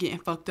start getting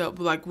fucked up.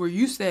 Like where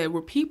you said,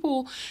 where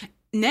people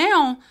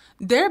now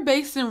they're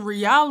basing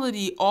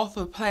reality off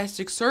of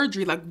plastic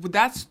surgery. Like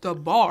that's the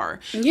bar.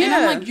 Yeah. And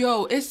I'm like,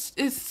 yo, it's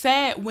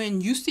sad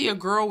when you see a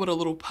girl with a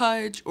little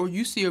pudge, or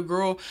you see a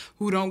girl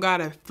who don't got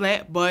a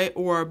flat butt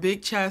or a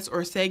big chest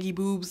or saggy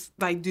boobs,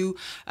 like do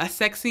a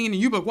sex scene, and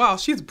you be like, wow,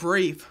 she's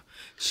brave.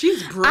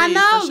 She's brave. I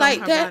know, for like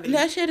her that. body.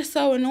 That shit is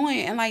so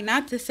annoying. And like,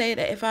 not to say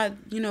that if I,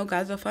 you know,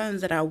 got the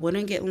funds that I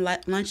wouldn't get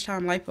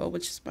lunchtime lipo,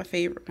 which is one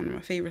of my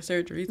favorite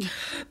surgeries.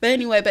 But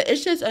anyway, but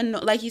it's just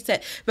like you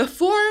said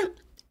before.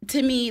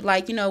 To me,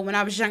 like, you know, when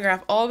I was younger,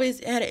 I've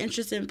always had an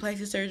interest in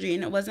plastic surgery,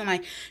 and it wasn't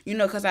like, you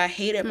know, because I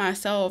hated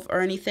myself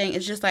or anything.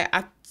 It's just like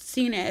I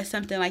seen it as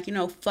something like, you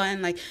know,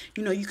 fun, like,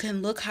 you know, you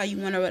can look how you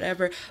want or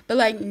whatever. But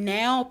like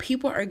now,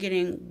 people are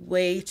getting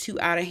way too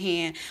out of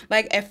hand.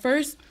 Like at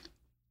first.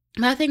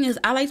 My thing is,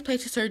 I liked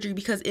plastic surgery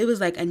because it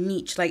was like a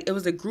niche. Like it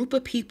was a group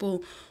of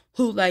people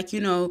who, like, you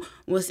know,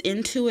 was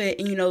into it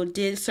and, you know,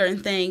 did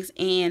certain things,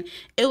 and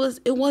it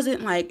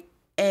wasn't like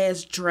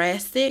as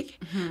drastic.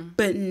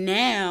 But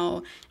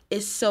now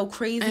it's so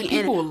crazy, and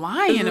people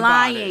lying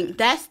about it.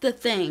 That's the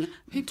thing.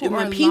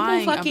 When people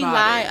lying fucking about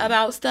lie it.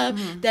 about stuff,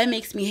 that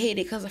makes me hate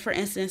it. Because, for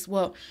instance,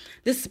 well,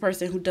 this is a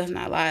person who does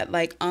not lie.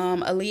 Like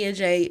Aaliyah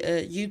J,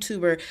 a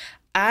YouTuber.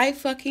 I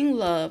fucking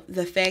love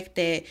the fact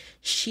that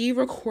she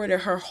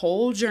recorded her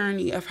whole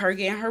journey of her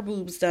getting her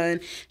boobs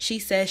done. She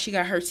said she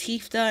got her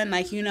teeth done,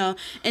 like, you know,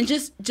 and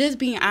just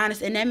being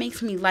honest. And that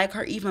makes me like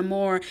her even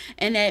more.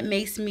 And that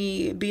makes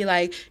me be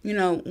like, you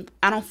know,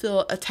 I don't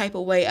feel a type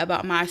of way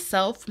about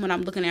myself when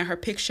I'm looking at her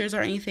pictures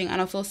or anything. I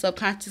don't feel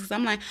subconscious because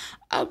I'm like,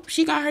 oh,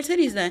 she got her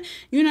titties done,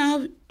 you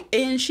know,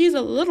 and she's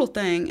a little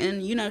thing,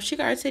 and, you know, she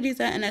got her titties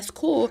done, and that's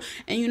cool,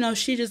 and, you know,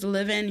 she just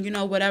living, you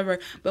know, whatever.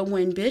 But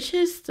when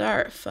bitches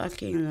start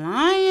fucking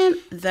lying,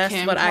 that's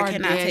Kim what I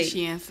cannot take.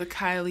 Kardashians, the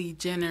Kylie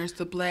Jenners,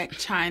 the Black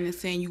China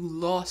saying you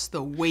lost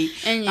the weight.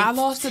 And I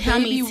lost the baby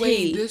tummy weight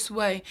tea. this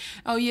way.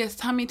 Oh yes,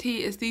 tummy tea.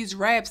 It's these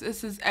wraps.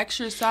 It's this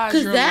exercise.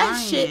 Because You're that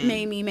lying. shit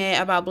made me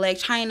mad about Black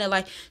China.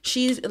 Like,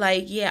 she's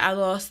like, yeah, I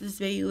lost this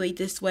baby weight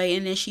this way,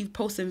 and then she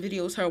posting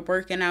videos her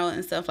working out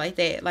and stuff like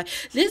that. Like,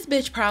 this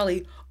bitch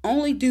probably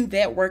only do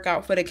that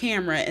workout for the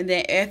camera, and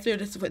then after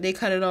this, they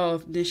cut it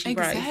off, then she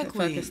probably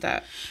fucking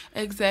stop.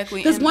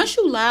 Exactly. Because once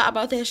you lie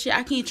about that shit,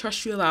 I can't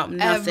trust you about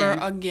nothing.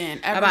 Ever again.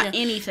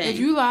 Anything. If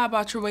you lie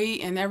about your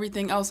weight and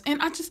everything else,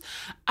 and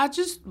I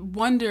just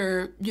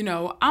wonder, you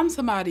know, I'm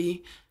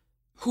somebody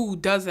who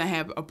doesn't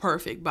have a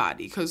perfect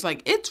body, because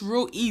like it's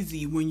real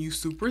easy when you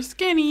super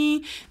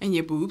skinny and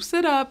your boobs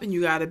sit up and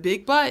you got a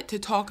big butt to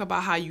talk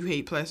about how you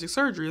hate plastic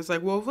surgery. It's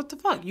like, well, what the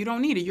fuck, you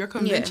don't need it. You're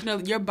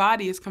conventional. Your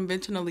body is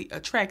conventionally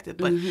attractive.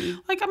 But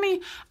like, I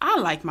mean, I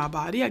like my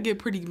body. I get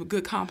pretty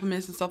good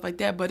compliments and stuff like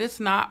that, but it's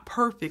not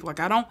perfect. Like,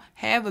 I don't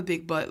have a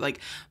big butt.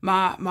 Like,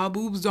 my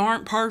boobs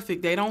aren't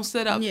perfect. They don't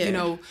sit up, you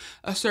know,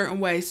 a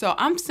certain way. So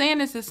I'm saying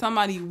this as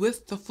somebody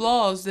with the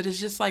flaws, that is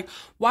just like,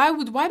 why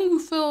do you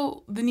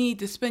feel the need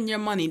to spend your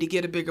money to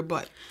get a bigger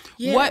butt?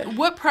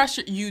 What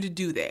pressured you to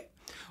do that?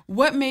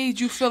 What made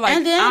you feel like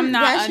I'm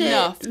not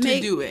enough to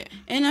do it?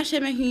 And that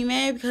shit make me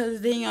mad, because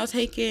then y'all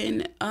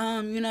taking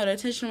you know, the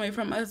attention away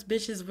from us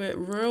bitches with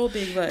real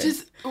big butts.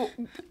 Just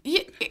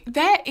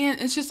that, and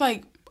it's just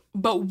like,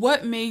 but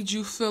what made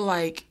you feel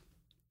like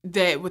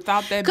that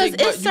without that big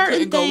butt you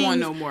couldn't go on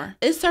no more?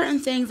 It's certain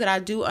things that I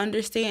do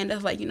understand.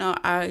 That's like, you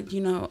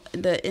know,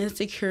 the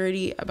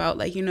insecurity about,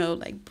 like, you know,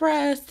 like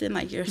breasts and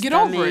like your get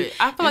stomach over it.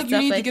 I feel like you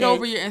need to get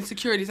over your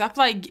insecurities. I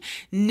feel like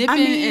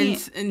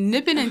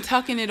nipping and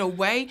tucking it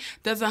away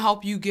doesn't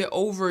help you get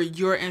over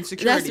your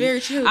insecurities. That's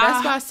very true.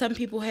 That's why some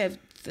people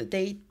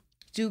they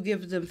do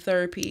give them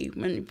therapy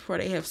before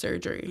they have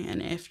surgery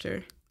and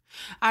after.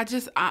 I'm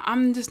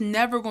just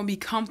never going to be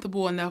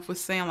comfortable enough with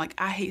saying, like,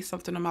 I hate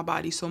something on my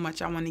body so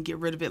much I want to get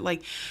rid of it.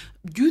 Like,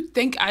 you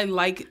think I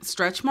like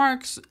stretch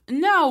marks?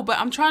 No, but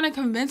I'm trying to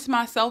convince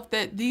myself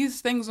that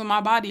these things on my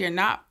body are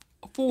not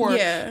for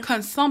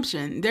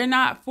consumption.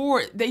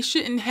 They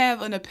shouldn't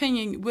have an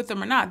opinion with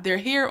them or not. They're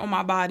here on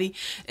my body,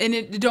 and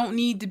it don't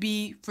need to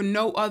be for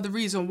no other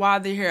reason why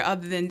they're here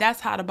other than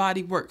that's how the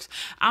body works.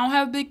 I don't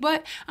have a big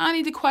butt. I don't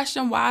need to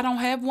question why I don't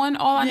have one.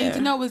 All I need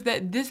to know is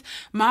that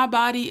my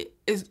body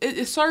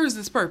it serves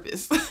its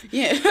purpose.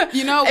 Yeah.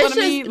 You know what I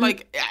mean?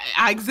 Like,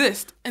 I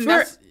exist. And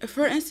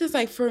for instance,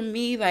 like, for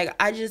me, like,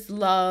 I just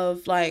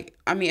love, like,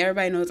 I mean,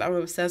 everybody knows I'm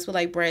obsessed with,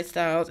 like, Brad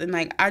Styles, and,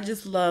 like, I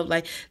just love,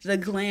 like, the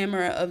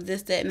glamour of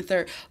this, that, and the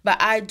third.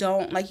 But I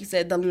don't, like you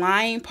said, the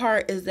lying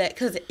part is that,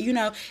 because, you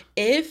know,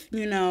 if,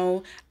 you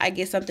know, I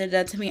get something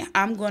done to me,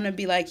 I'm going to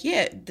be like,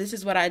 yeah, this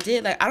is what I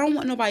did. Like, I don't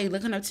want nobody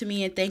looking up to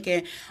me and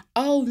thinking,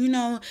 oh, you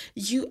know,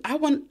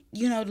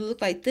 you know, to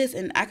look like this,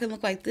 and I can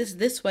look like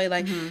this way,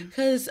 like,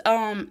 because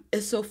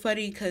it's so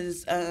funny,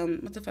 because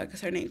what the fuck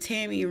is her name,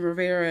 Tammy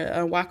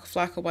Rivera, Waka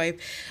Flocka wife,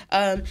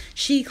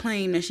 she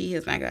claimed that she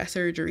has not got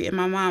surgery, and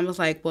my mom was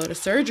like, well, the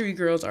surgery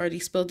girls already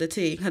spilled the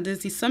tea, because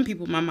there's some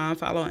people my mom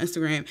follow on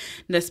Instagram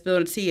that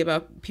spilled the tea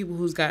about people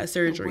who's got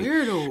surgery.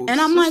 Weirdos.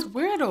 And I'm like,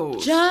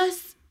 weirdos.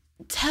 Just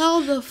tell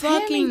the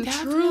fucking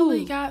definitely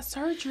truth. Got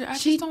surgery. I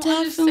She just don't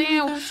got surgery.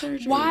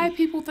 understand why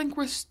people think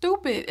we're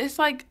stupid. It's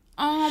like,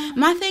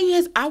 my thing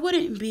is, I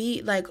wouldn't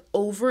be like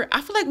over.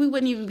 I feel like we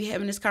wouldn't even be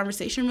having this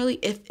conversation really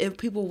if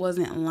people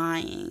wasn't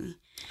lying.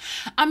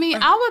 I mean,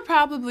 I would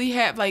probably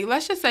have, like,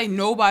 let's just say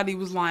nobody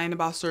was lying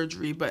about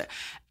surgery, but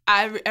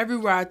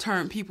everywhere I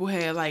turned, people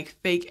had like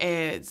fake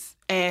asses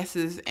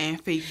and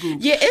fake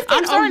boobs. Yeah,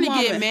 I'm starting to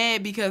get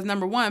mad because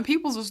number one,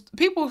 people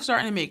are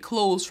starting to make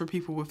clothes for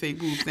people with fake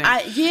boobs now.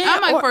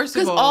 I'm like, first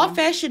of all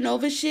Fashion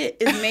Nova shit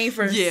is made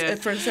for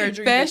for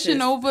surgery. Fashion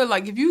Nova,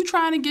 like if you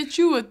trying to get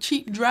you a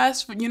cheap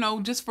dress for, you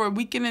know, just for a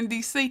weekend in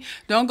DC,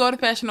 don't go to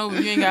Fashion Nova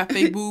if you ain't got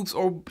fake boobs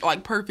or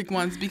like perfect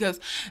ones, because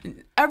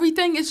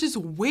everything is just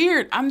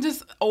weird. I'm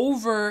just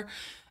over,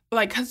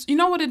 like, cause you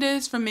know what it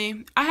is for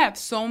me? I have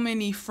so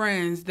many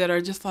friends that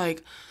are just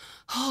like,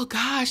 oh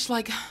gosh,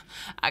 like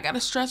I got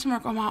a stretch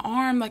mark on my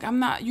arm. Like I'm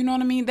not, you know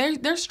what I mean?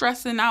 They're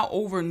stressing out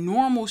over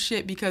normal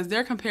shit because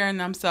they're comparing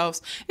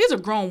themselves. These are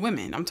grown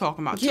women I'm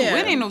talking about too.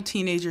 It ain't no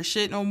teenager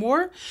shit no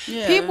more.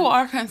 Yeah. People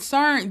are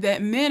concerned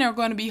that men are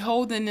going to be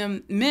holding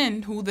them,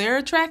 men who they're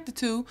attracted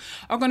to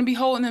are going to be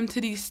holding them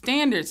to these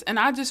standards. And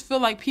I just feel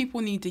like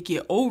people need to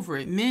get over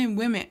it. Men,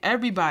 women,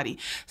 everybody.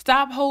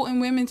 Stop holding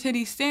women to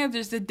these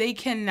standards that they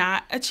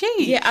cannot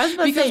achieve. Yeah, I was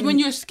about because to say, when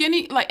you're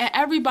skinny, like, and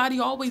everybody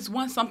always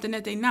wants something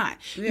that they not.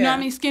 Yeah. You know what I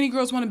mean? Skinny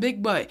girls want a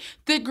big butt.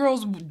 Thick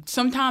girls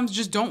sometimes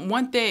just don't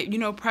want that, you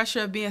know,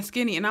 pressure of being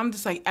skinny. And I'm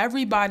just like,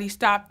 everybody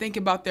stop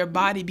thinking about their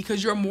body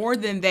because you're more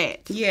than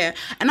that. Yeah.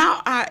 And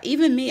I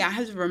even me, I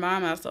have to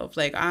remind myself,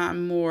 like,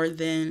 I'm more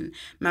than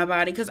my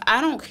body because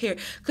I don't care.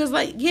 Because,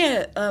 like,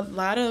 yeah, a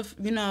lot of,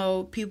 you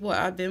know, people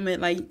I've been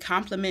with, like,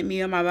 compliment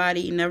me on my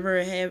body,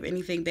 never have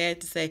anything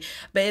bad to say.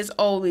 But it's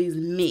always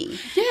me.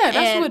 Yeah,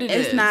 that's what it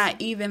is. It's not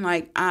even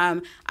like, I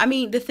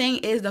mean, the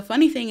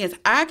funny thing is,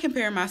 I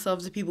compare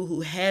myself to people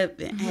who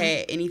haven't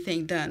had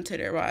anything done to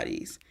their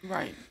bodies.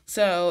 Right.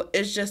 So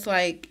it's just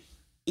like,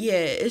 yeah,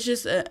 it's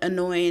just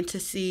annoying to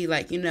see,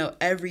 like, you know,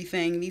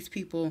 everything, these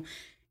people,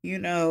 you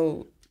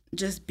know,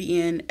 just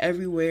being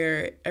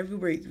everywhere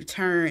you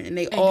turn, and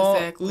they all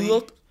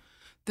look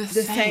the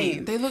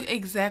same. They look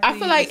exactly I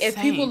feel like if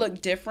people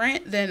look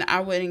different, then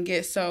I wouldn't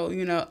get so,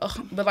 you know,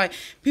 but like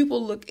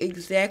people look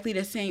exactly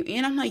the same.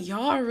 And I'm like,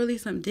 y'all are really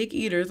some dick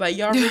eaters. Like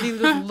y'all really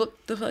just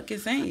look the fucking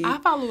same. I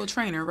follow a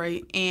trainer,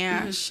 right?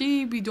 And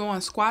she be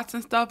doing squats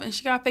and stuff, and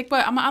she got fake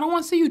butt. I don't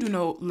want to see you do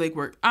no leg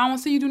work. I don't want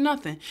to see you do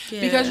nothing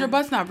because your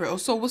butt's not real.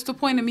 So what's the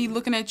point of me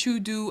looking at you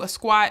do a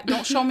squat?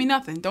 Don't show me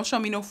nothing. Don't show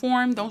me no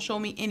form. Don't show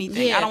me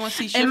anything. Yeah. I don't want to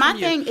see shit. And my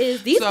thing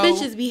is, these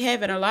bitches be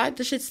having a lot of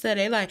the shit that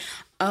they like,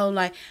 oh,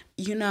 like,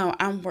 you know,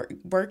 I'm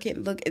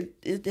working. Look,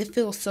 it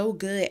feels so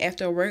good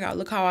after a workout.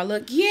 Look how I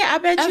look. Yeah, I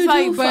bet you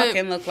do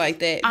fucking look like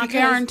that. I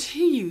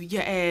guarantee you,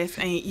 your ass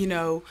ain't, you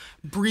know,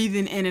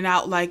 breathing in and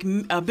out like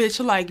a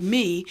bitch like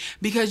me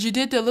because you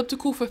did the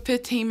elliptical for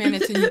 15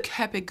 minutes and you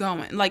kept it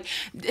going. Like,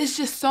 it's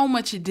just so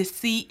much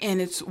deceit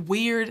and it's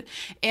weird.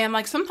 And,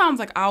 like, sometimes,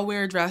 like, I'll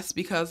wear a dress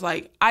because,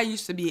 like, I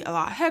used to be a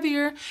lot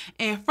heavier.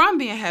 And from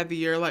being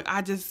heavier, like,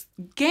 I just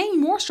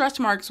gained more stretch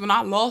marks when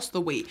I lost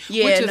the weight.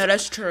 Yeah, which is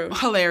that's true.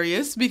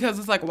 Hilarious because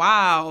it's like,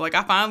 wow, like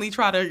I finally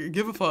try to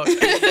give a fuck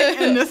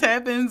and this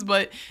happens.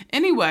 But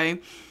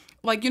anyway,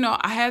 like, you know,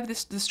 I have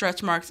the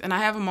stretch marks and I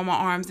have them on my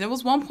arms. There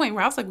was one point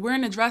where I was like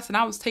wearing a dress and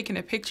I was taking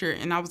a picture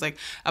and I was like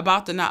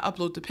about to not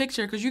upload the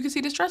picture because you can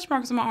see the stretch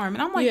marks on my arm.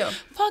 And I'm like,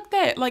 fuck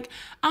that. Like,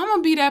 I'm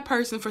going to be that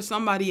person for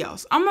somebody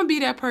else. I'm going to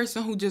be that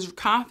person who just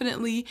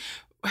confidently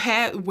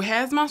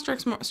has my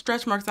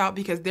stretch marks out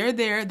because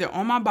they're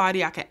on my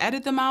body. I can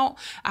edit them out,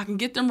 I can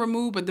get them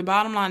removed, but the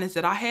bottom line is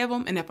that I have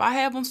them, and if I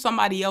have them,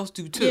 somebody else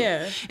do too.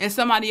 Yeah. And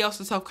somebody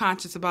else is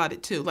self-conscious about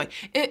it too. Like,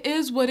 it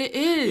is what it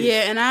is.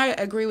 Yeah, and I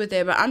agree with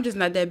that, but I'm just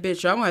not that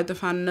bitch. I'm gonna have to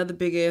find another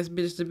big ass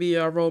bitch to be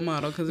your role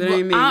model because it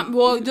ain't me.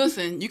 Well,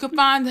 listen, you can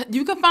find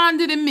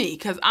it in me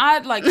because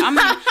I'm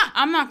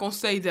not gonna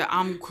say that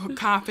I'm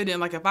confident.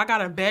 Like, if I got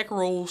a back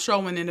roll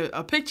showing in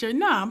a picture,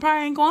 nah, I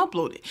probably ain't gonna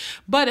upload it.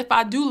 But if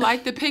I do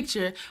like the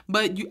picture,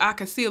 but I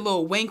can see a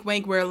little wink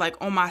where, like,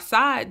 on my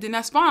side, then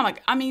that's fine.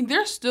 Like, I mean,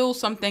 there's still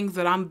some things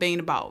that I'm vain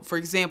about. For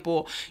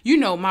example, you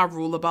know my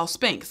rule about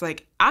Spanx.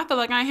 Like, I feel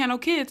like I ain't had no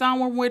kids. I don't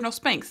want to wear no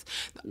Spanx.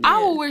 Yeah. I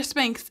will wear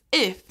Spanx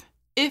if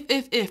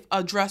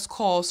a dress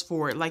calls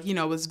for it. Like, you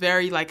know, it's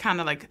very, like, kind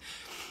of like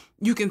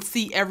you can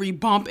see every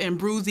bump and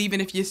bruise,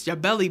 even if it's your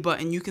belly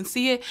button, you can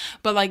see it.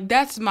 But, like,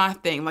 that's my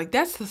thing. Like,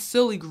 that's the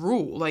silly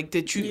rule, like,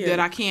 that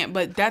I can't.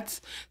 But that's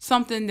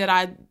something that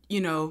I,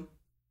 you know,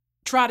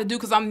 try to do,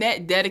 because I'm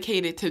that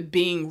dedicated to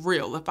being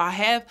real. If I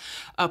have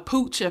a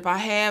pooch, if I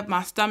have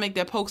my stomach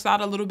that pokes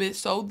out a little bit,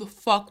 so the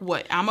fuck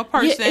what? I'm a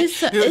person.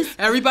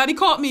 Everybody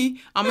caught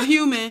me. I'm a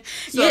human.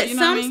 So, yeah, you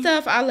know some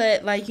stuff I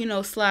let, like, you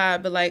know,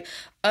 slide, but like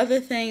other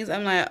things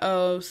I'm like,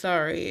 oh,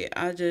 sorry,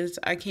 I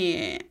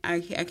can't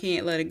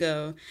let it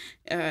go.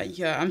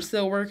 Yeah, I'm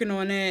still working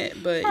on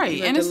it, but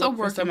right, and it's a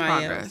work in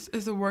progress.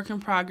 It's a work in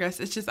progress.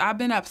 It's just I've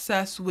been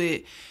obsessed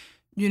with,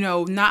 you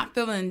know, not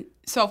feeling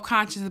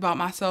self-conscious about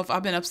myself.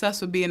 I've been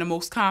obsessed with being the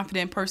most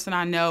confident person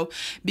I know,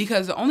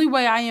 because the only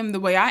way I am the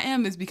way I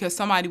am is because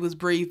somebody was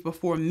brave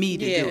before me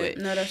to do it.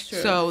 No, that's true.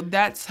 So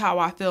that's how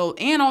I feel.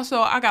 And also,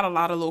 I got a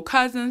lot of little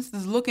cousins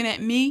that's looking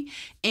at me,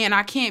 and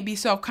I can't be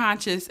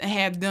self-conscious and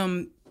have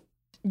them,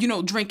 you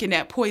know, drinking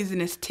that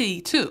poisonous tea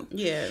too.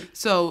 Yeah.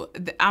 So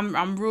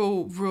I'm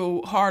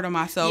real hard on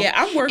myself. Yeah,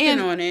 I'm working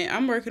on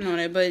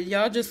it. But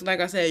y'all just,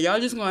 like I said, y'all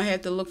just gonna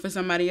have to look for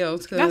somebody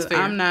else, because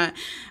I'm not.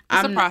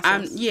 It's a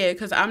process.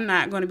 Because I'm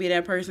not gonna be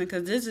that person,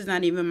 because this is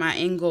not even my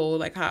end goal.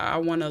 Like how I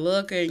want to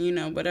look, or you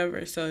know,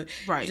 whatever. So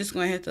you're just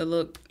gonna have to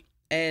look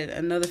at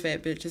another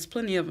fat bitch. There's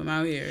plenty of them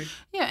out here.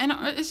 Yeah, and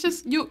it's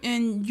just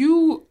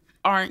you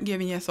aren't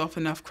giving yourself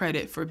enough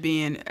credit for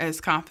being as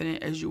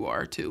confident as you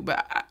are too.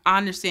 But I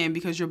understand,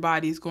 because your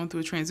body's going through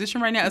a transition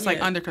right now. It's like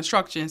under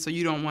construction, so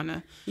you don't want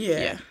to.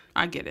 Yeah,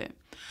 I get it.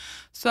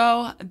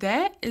 So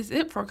that is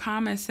it for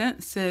Common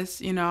Sense,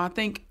 sis. You know, I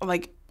think,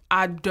 like,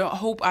 I don't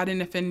hope I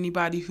didn't offend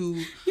anybody who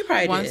you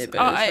probably did.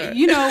 But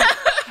you know,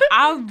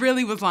 I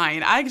really was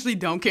lying. I actually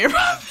don't care if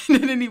I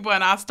offended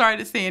anyone. I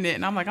started saying it,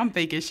 and I'm like, I'm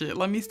fake as shit.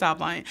 Let me stop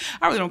lying.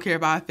 I really don't care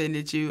if I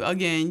offended you.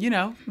 Again, you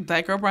know,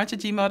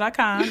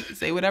 blackgirlbrunch@gmail.com.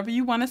 Say whatever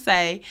you want to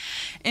say.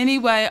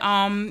 Anyway,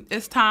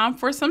 it's time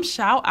for some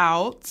shout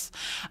outs.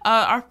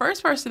 Our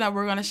first person that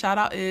we're going to shout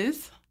out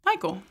is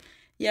Michael.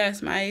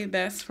 Yes, my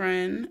best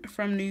friend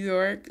from New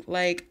York.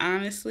 Like,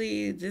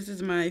 honestly, this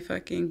is my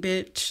fucking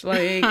bitch.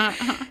 Like,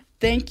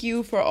 thank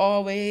you for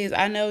always.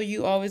 I know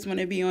you always want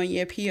to be on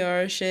your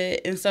PR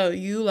shit. And so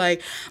you,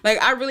 like,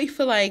 I really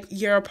feel like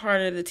you're a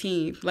part of the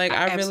team. Like,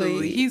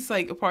 Absolutely. He's,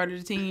 like, a part of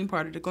the team,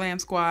 part of the glam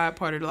squad,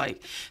 part of,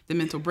 like, the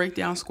mental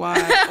breakdown squad,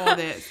 all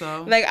that.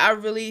 So, like, I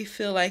really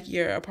feel like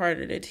you're a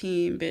part of the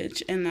team,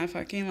 bitch. And I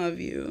fucking love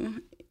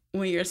you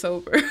when you're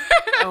sober.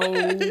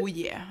 Oh,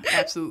 yeah.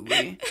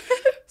 Absolutely.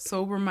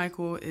 Sober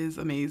Michael is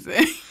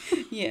amazing.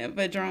 Yeah,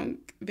 but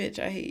drunk, bitch,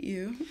 I hate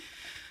you.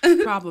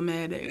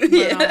 Problematic.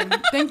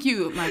 But, thank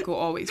you, Michael,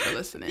 always for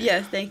listening.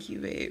 Yes, thank you,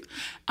 babe.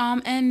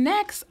 And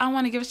next, I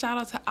want to give a shout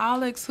out to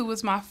Alex, who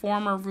was my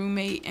former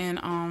roommate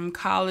in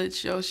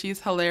college. Yo,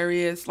 she's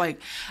hilarious. Like,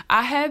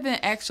 I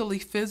haven't actually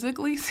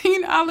physically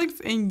seen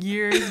Alex in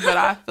years, but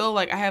I feel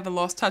like I haven't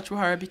lost touch with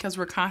her because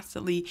we're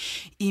constantly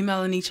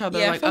emailing each other,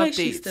 like, updates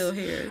she's still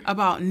here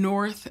about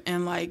North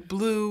and, like,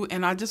 Blue.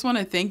 And I just want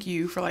to thank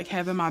you for, like,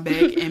 having my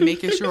back and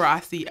making sure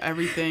I see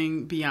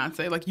everything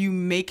Beyonce. Like, you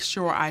make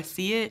sure I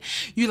see it.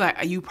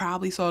 You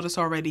probably saw this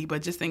already,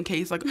 but just in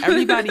case, like,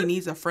 everybody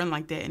needs a friend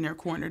like that in their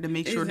corner to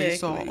make sure they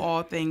saw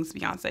all things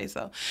Beyonce.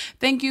 So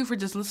thank you for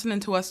just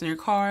listening to us in your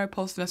car,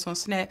 posting us on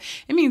Snap.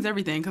 It means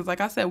everything, because like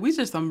I said, we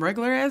just some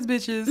regular ass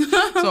bitches.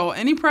 So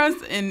any press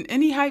and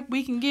any hype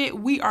we can get,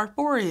 we are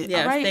for it.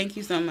 Yes, right? Thank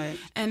you so much.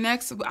 And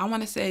next, I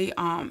want to say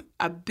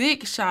a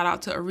big shout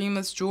out to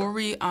Arima's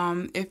Jewelry.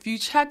 If you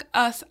check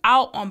us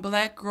out on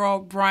Black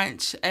Girl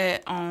Brunch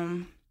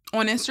on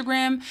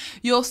Instagram,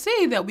 you'll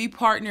see that we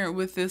partnered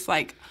with this,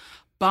 like,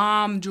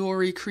 bomb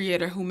jewelry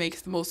creator who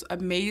makes the most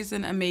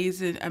amazing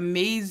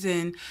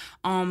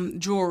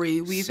jewelry.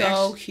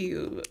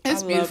 Cute.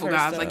 It's beautiful,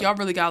 guys. Like, y'all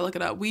really gotta look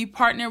it up. We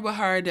partnered with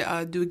her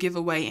to do a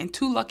giveaway, and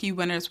 2 lucky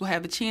winners will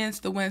have a chance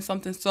to win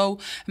something so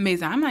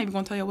amazing. I'm not even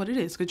gonna tell y'all what it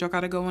is, because y'all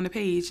gotta go on the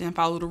page and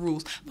follow the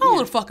rules. Follow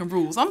the fucking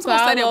rules. I'm just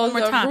gonna say that one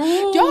more time.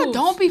 Rules. Y'all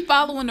don't be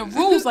following the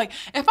rules. Like,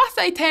 if I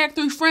say tag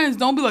 3 friends,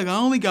 don't be like, I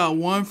only got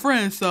 1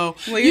 friend. So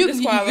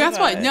guess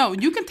what? No,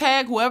 you can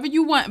tag whoever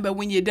you want, but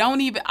when you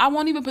don't even, I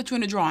won't even put you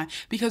in the drawing,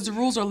 because the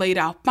rules are laid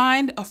out.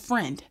 Find a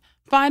friend.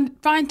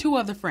 Find 2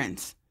 other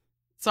friends.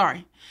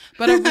 Sorry.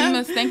 But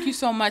Arimas, thank you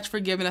so much for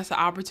giving us an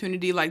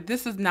opportunity. Like,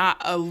 this is not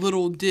a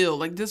little deal.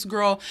 Like, this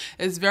girl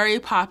is very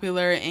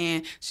popular,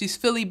 and she's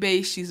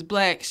Philly-based. She's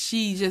Black.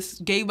 She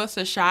just gave us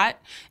a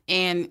shot,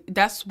 and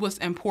that's what's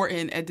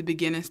important at the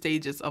beginning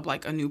stages of,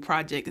 like, a new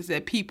project, is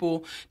that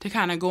people to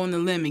kind of go on the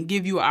limb and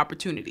give you an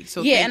opportunity.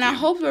 So yeah, and I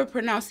hope we're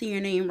pronouncing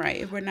your name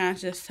right. If we're not,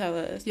 just tell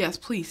us. Yes,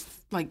 please.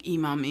 Like,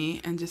 email me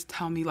and just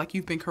tell me, like,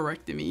 you've been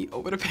correcting me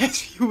over the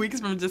past few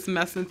weeks from just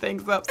messing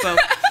things up. So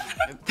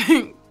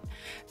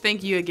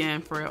thank you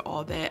again for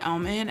all that.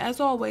 And as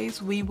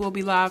always, we will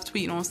be live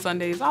tweeting on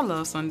Sundays. I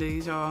love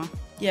Sundays, y'all.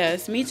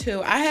 Yes, me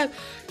too. I have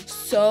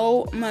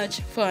so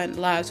much fun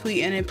live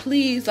tweeting, and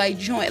please like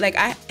join. Like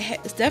I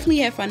definitely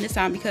had fun this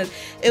time because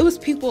it was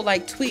people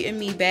like tweeting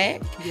me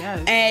back,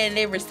 Yes. and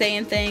they were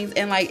saying things.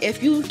 And like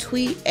if you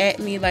tweet at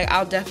me, like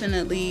I'll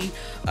definitely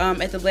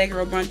at the Black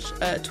Girl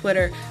Brunch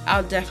Twitter,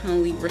 I'll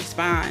definitely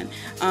respond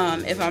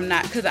if I'm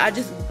not, because I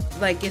just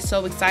like get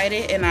so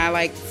excited, and I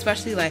like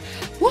especially like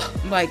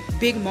like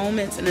big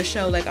moments in the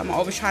show, like I'm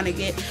always trying to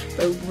get.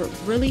 But what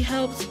really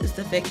helps is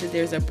the fact that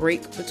there's a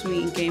break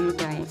between Game of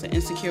Thrones and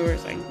Insecure.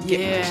 It's like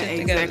getting my shit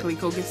together. Exactly.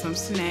 Go get some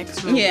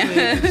snacks real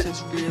quick. It's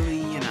just really,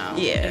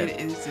 it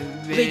is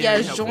very But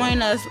yes, helpful.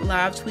 join us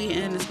live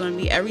tweeting. It's going to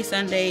be every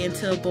Sunday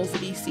until both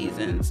of these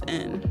seasons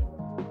end.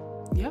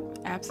 Yep,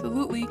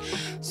 absolutely.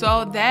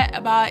 So that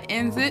about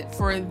ends it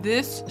for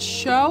this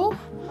show.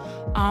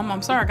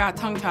 I'm sorry I got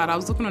tongue-tied. I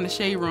was looking on the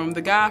Shade Room.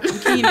 The guy from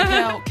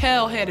Kenan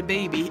Kel had a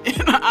baby.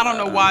 I don't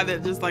know why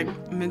that just like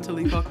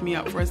mentally fucked me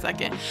up for a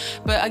second.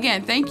 But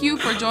again, thank you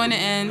for joining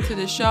in to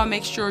the show.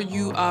 Make sure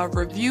you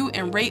review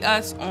and rate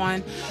us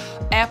on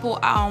Apple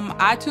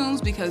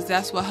iTunes, because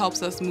that's what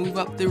helps us move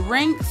up the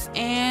ranks.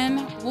 And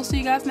we'll see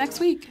you guys next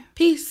week.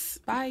 Peace.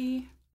 Bye.